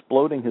been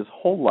exploding his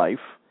whole life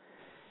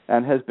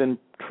and has been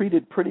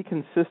treated pretty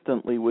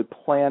consistently with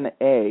Plan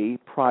A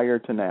prior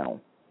to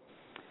now.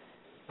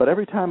 But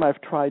every time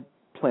I've tried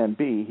Plan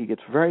B, he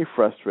gets very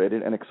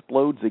frustrated and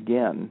explodes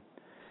again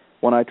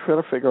when I try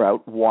to figure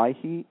out why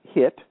he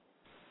hit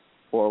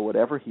or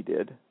whatever he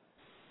did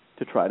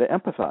to try to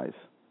empathize.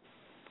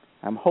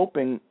 I'm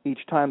hoping each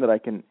time that I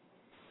can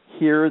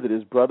hear that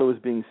his brother was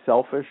being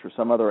selfish or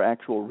some other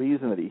actual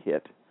reason that he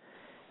hit,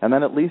 and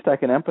then at least I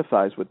can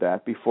empathize with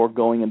that before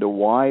going into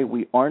why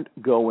we aren't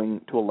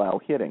going to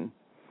allow hitting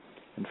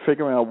and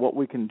figuring out what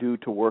we can do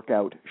to work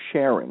out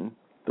sharing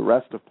the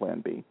rest of Plan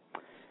B.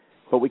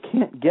 But we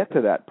can't get to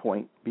that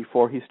point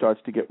before he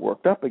starts to get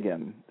worked up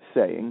again,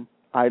 saying,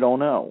 I don't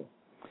know.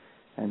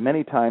 And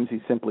many times he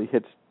simply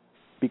hits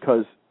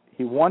because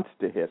he wants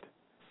to hit,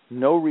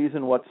 no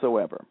reason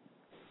whatsoever.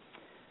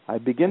 I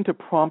begin to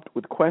prompt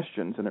with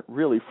questions, and it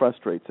really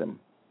frustrates him.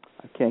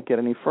 I can't get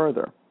any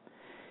further.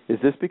 Is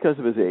this because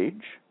of his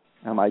age?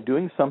 Am I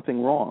doing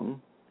something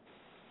wrong?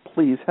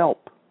 Please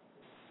help.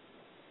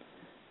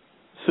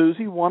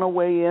 Susie, want to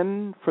weigh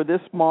in for this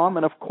mom?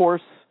 And, of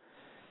course,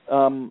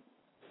 all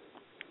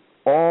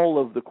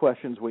of the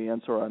questions we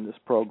answer on this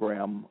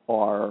program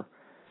are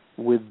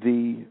with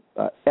the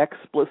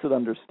explicit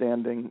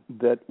understanding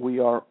that we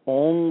are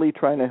only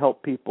trying to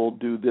help people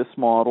do this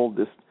model,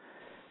 this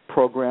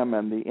program,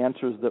 and the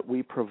answers that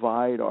we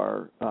provide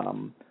are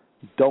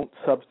don't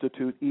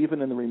substitute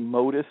even in the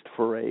remotest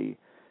for a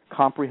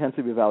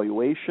comprehensive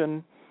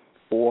evaluation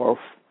or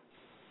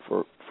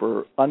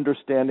for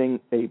understanding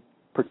a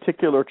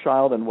particular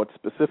child and what's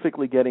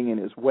specifically getting in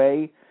his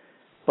way.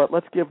 But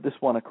let's give this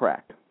one a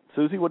crack.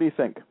 Susie, what do you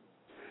think?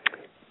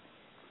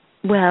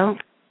 Well,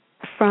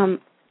 from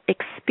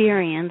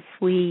experience,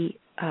 we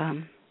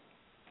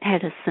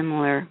had a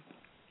similar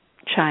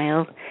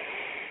child,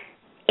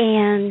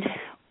 and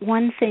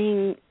one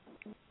thing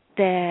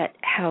that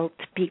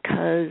helped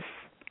because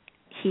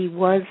he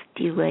was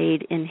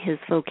delayed in his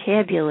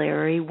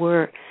vocabulary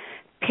were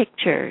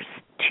pictures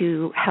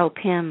to help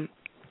him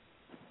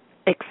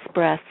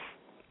express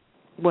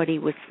what he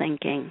was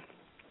thinking.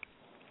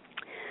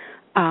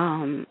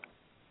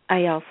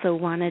 I also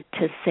wanted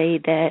to say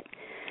that,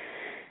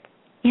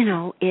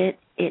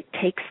 it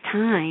takes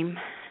time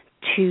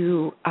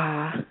to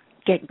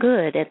get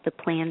good at the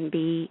Plan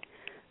B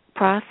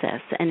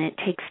process, and it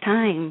takes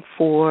time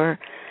for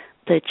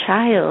the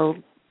child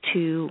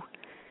to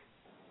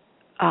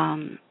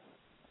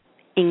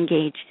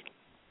engage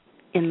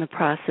in the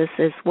process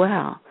as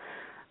well.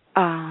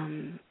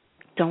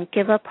 Don't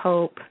give up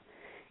hope.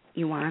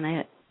 You want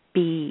to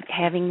be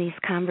having these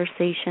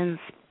conversations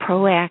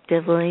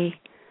proactively,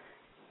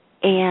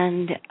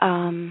 and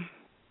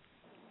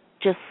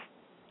just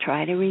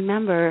try to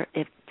remember,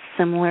 if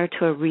similar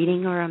to a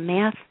reading or a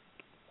math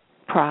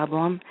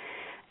problem.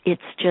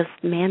 It's just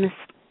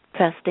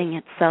manifesting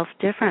itself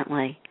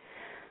differently.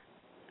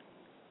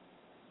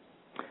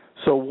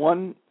 So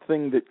one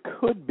thing that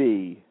could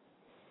be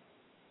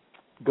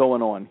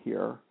going on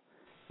here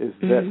is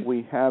that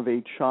we have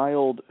a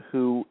child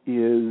who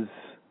is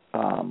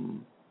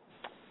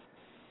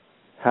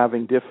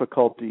having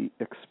difficulty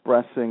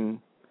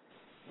expressing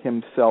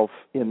himself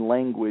in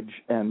language,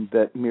 and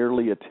that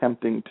merely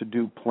attempting to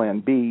do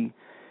Plan B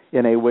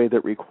in a way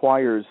that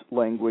requires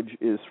language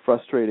is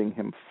frustrating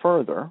him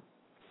further.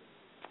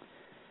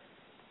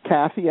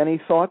 Kathy,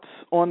 any thoughts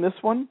on this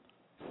one?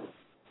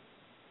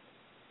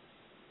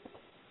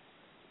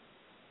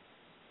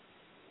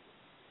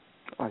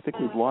 I think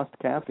we've lost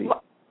Kathy.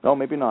 Oh,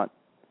 maybe not.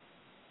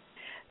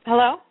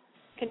 Hello?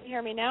 Can you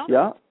hear me now?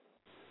 Yeah.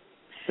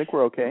 I think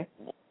we're okay.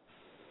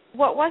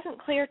 What wasn't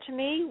clear to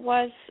me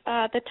was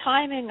the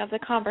timing of the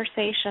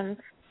conversation.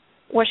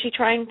 Was she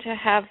trying to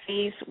have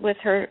these with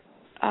her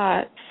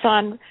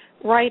son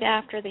right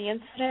after the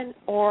incident,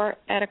 or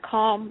at a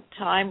calm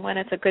time when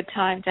it's a good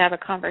time to have a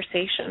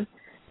conversation?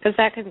 Because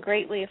that can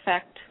greatly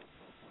affect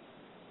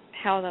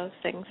how those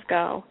things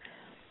go.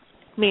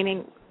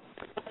 Meaning,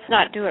 let's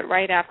not do it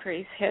right after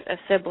he's hit a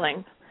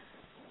sibling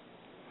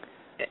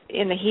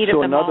in the heat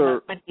of the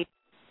moment.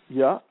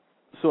 Yeah.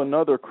 So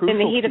another crucial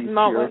in the heat of the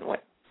moment. Here.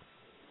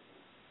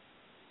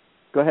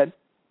 Go ahead.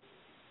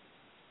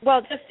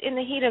 Well, just in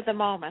the heat of the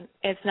moment,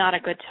 it's not a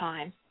good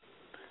time.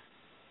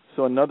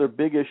 So another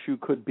big issue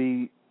could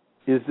be: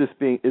 is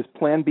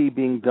Plan B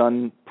being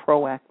done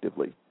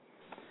proactively?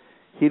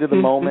 Heat of the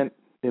moment,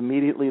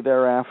 immediately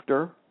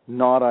thereafter,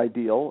 not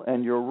ideal.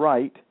 And you're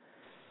right,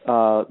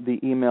 the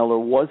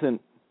emailer wasn't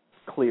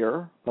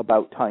clear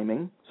about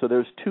timing. So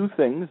there's two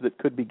things that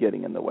could be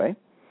getting in the way.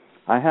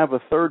 I have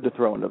a third to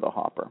throw into the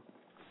hopper.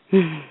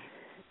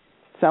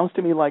 Sounds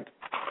to me like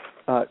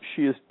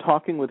she is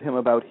talking with him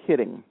about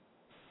hitting,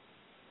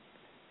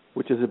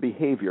 which is a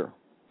behavior.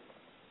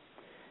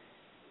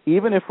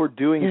 Even if we're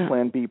doing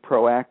Plan B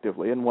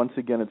proactively, and once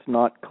again, it's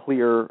not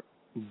clear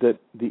that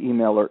the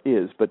emailer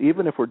is, but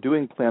even if we're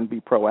doing Plan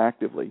B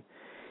proactively,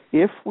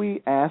 if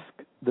we ask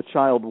the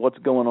child what's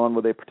going on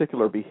with a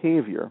particular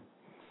behavior,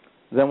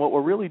 then what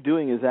we're really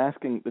doing is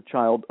asking the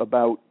child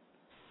about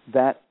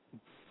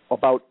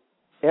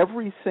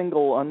every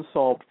single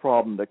unsolved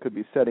problem that could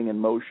be setting in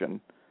motion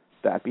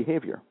that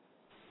behavior.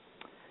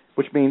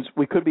 Which means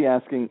we could be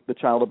asking the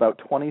child about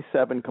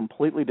 27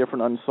 completely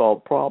different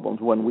unsolved problems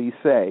when we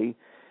say,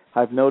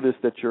 I've noticed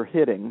that you're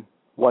hitting,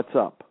 what's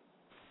up?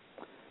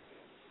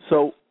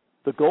 So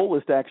the goal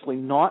is to actually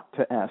not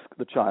to ask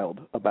the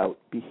child about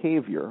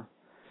behavior,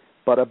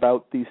 but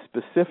about these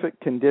specific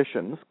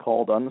conditions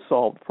called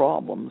unsolved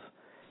problems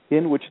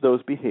in which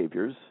those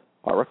behaviors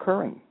are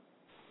occurring.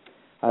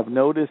 I've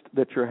noticed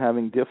that you're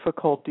having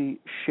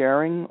difficulty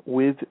sharing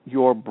with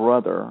your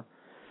brother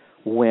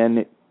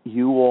when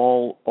you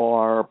all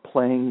are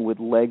playing with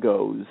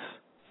Legos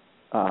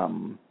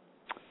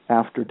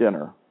after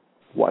dinner.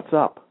 What's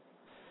up?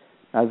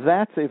 Now,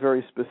 that's a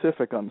very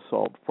specific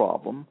unsolved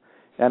problem,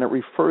 and it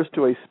refers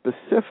to a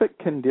specific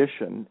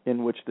condition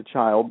in which the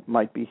child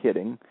might be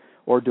hitting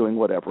or doing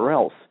whatever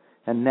else.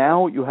 And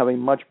now you have a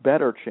much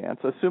better chance,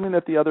 assuming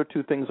that the other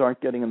two things aren't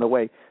getting in the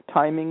way.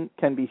 Timing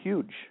can be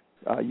huge.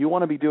 You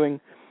want to be doing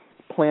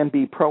Plan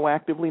B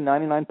proactively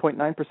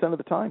 99.9% of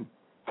the time.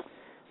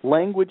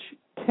 Language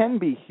can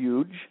be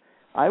huge.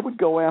 I would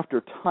go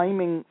after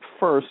timing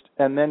first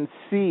and then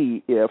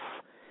see if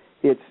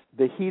it's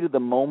the heat of the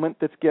moment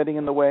that's getting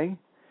in the way,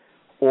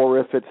 or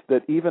if it's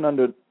that even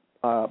under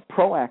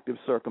proactive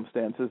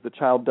circumstances, the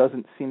child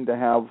doesn't seem to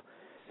have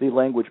the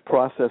language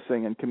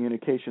processing and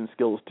communication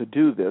skills to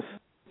do this.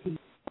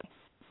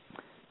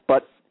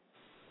 But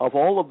of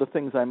all of the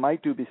things I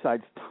might do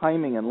besides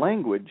timing and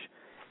language,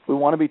 we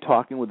want to be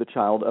talking with the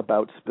child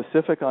about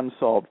specific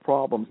unsolved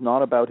problems,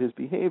 not about his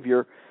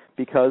behavior,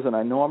 because, and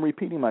I know I'm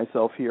repeating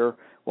myself here,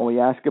 when we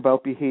ask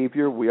about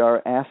behavior, we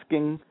are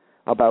asking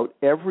about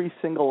every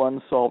single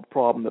unsolved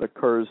problem that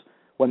occurs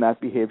when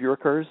that behavior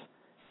occurs,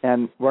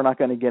 and we're not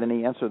going to get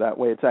any answer that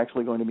way. It's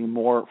actually going to be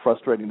more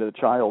frustrating to the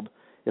child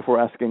if we're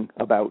asking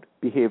about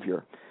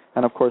behavior.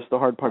 And, of course, the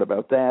hard part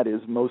about that is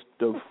most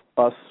of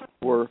us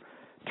were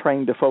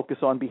trained to focus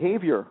on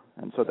behavior,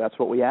 and so that's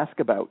what we ask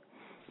about,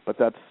 but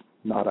that's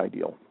not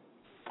ideal.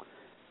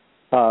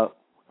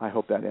 I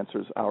hope that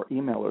answers our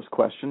emailers'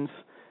 questions.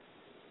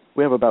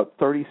 We have about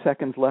 30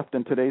 seconds left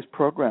in today's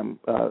program.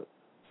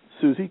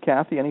 Susie,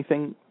 Kathy,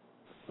 anything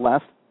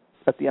last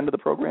at the end of the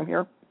program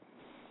here?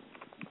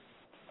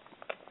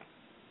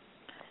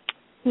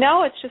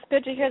 No, it's just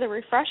good to hear the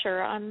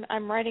refresher.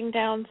 I'm writing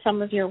down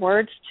some of your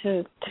words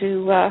to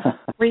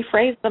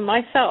rephrase them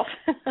myself.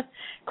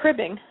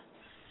 Cribbing.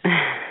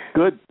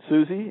 Good.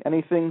 Susie,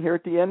 anything here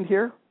at the end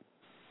here?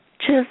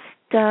 Just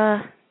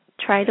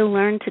try to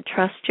learn to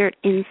trust your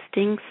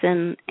instincts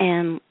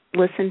and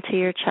listen to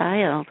your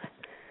child.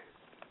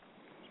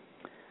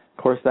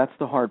 Of course, that's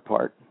the hard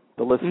part.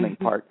 the listening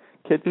part.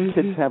 Kids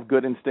have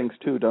good instincts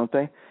too, don't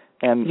they?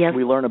 And yes.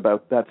 we learn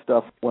about that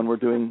stuff when we're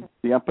doing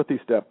the empathy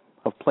step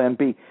of Plan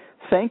B.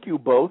 Thank you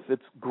both.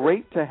 It's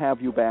great to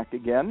have you back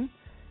again.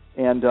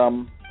 And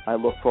I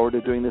look forward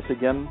to doing this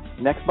again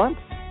next month.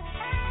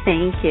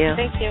 Thank you.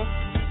 Thank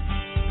you.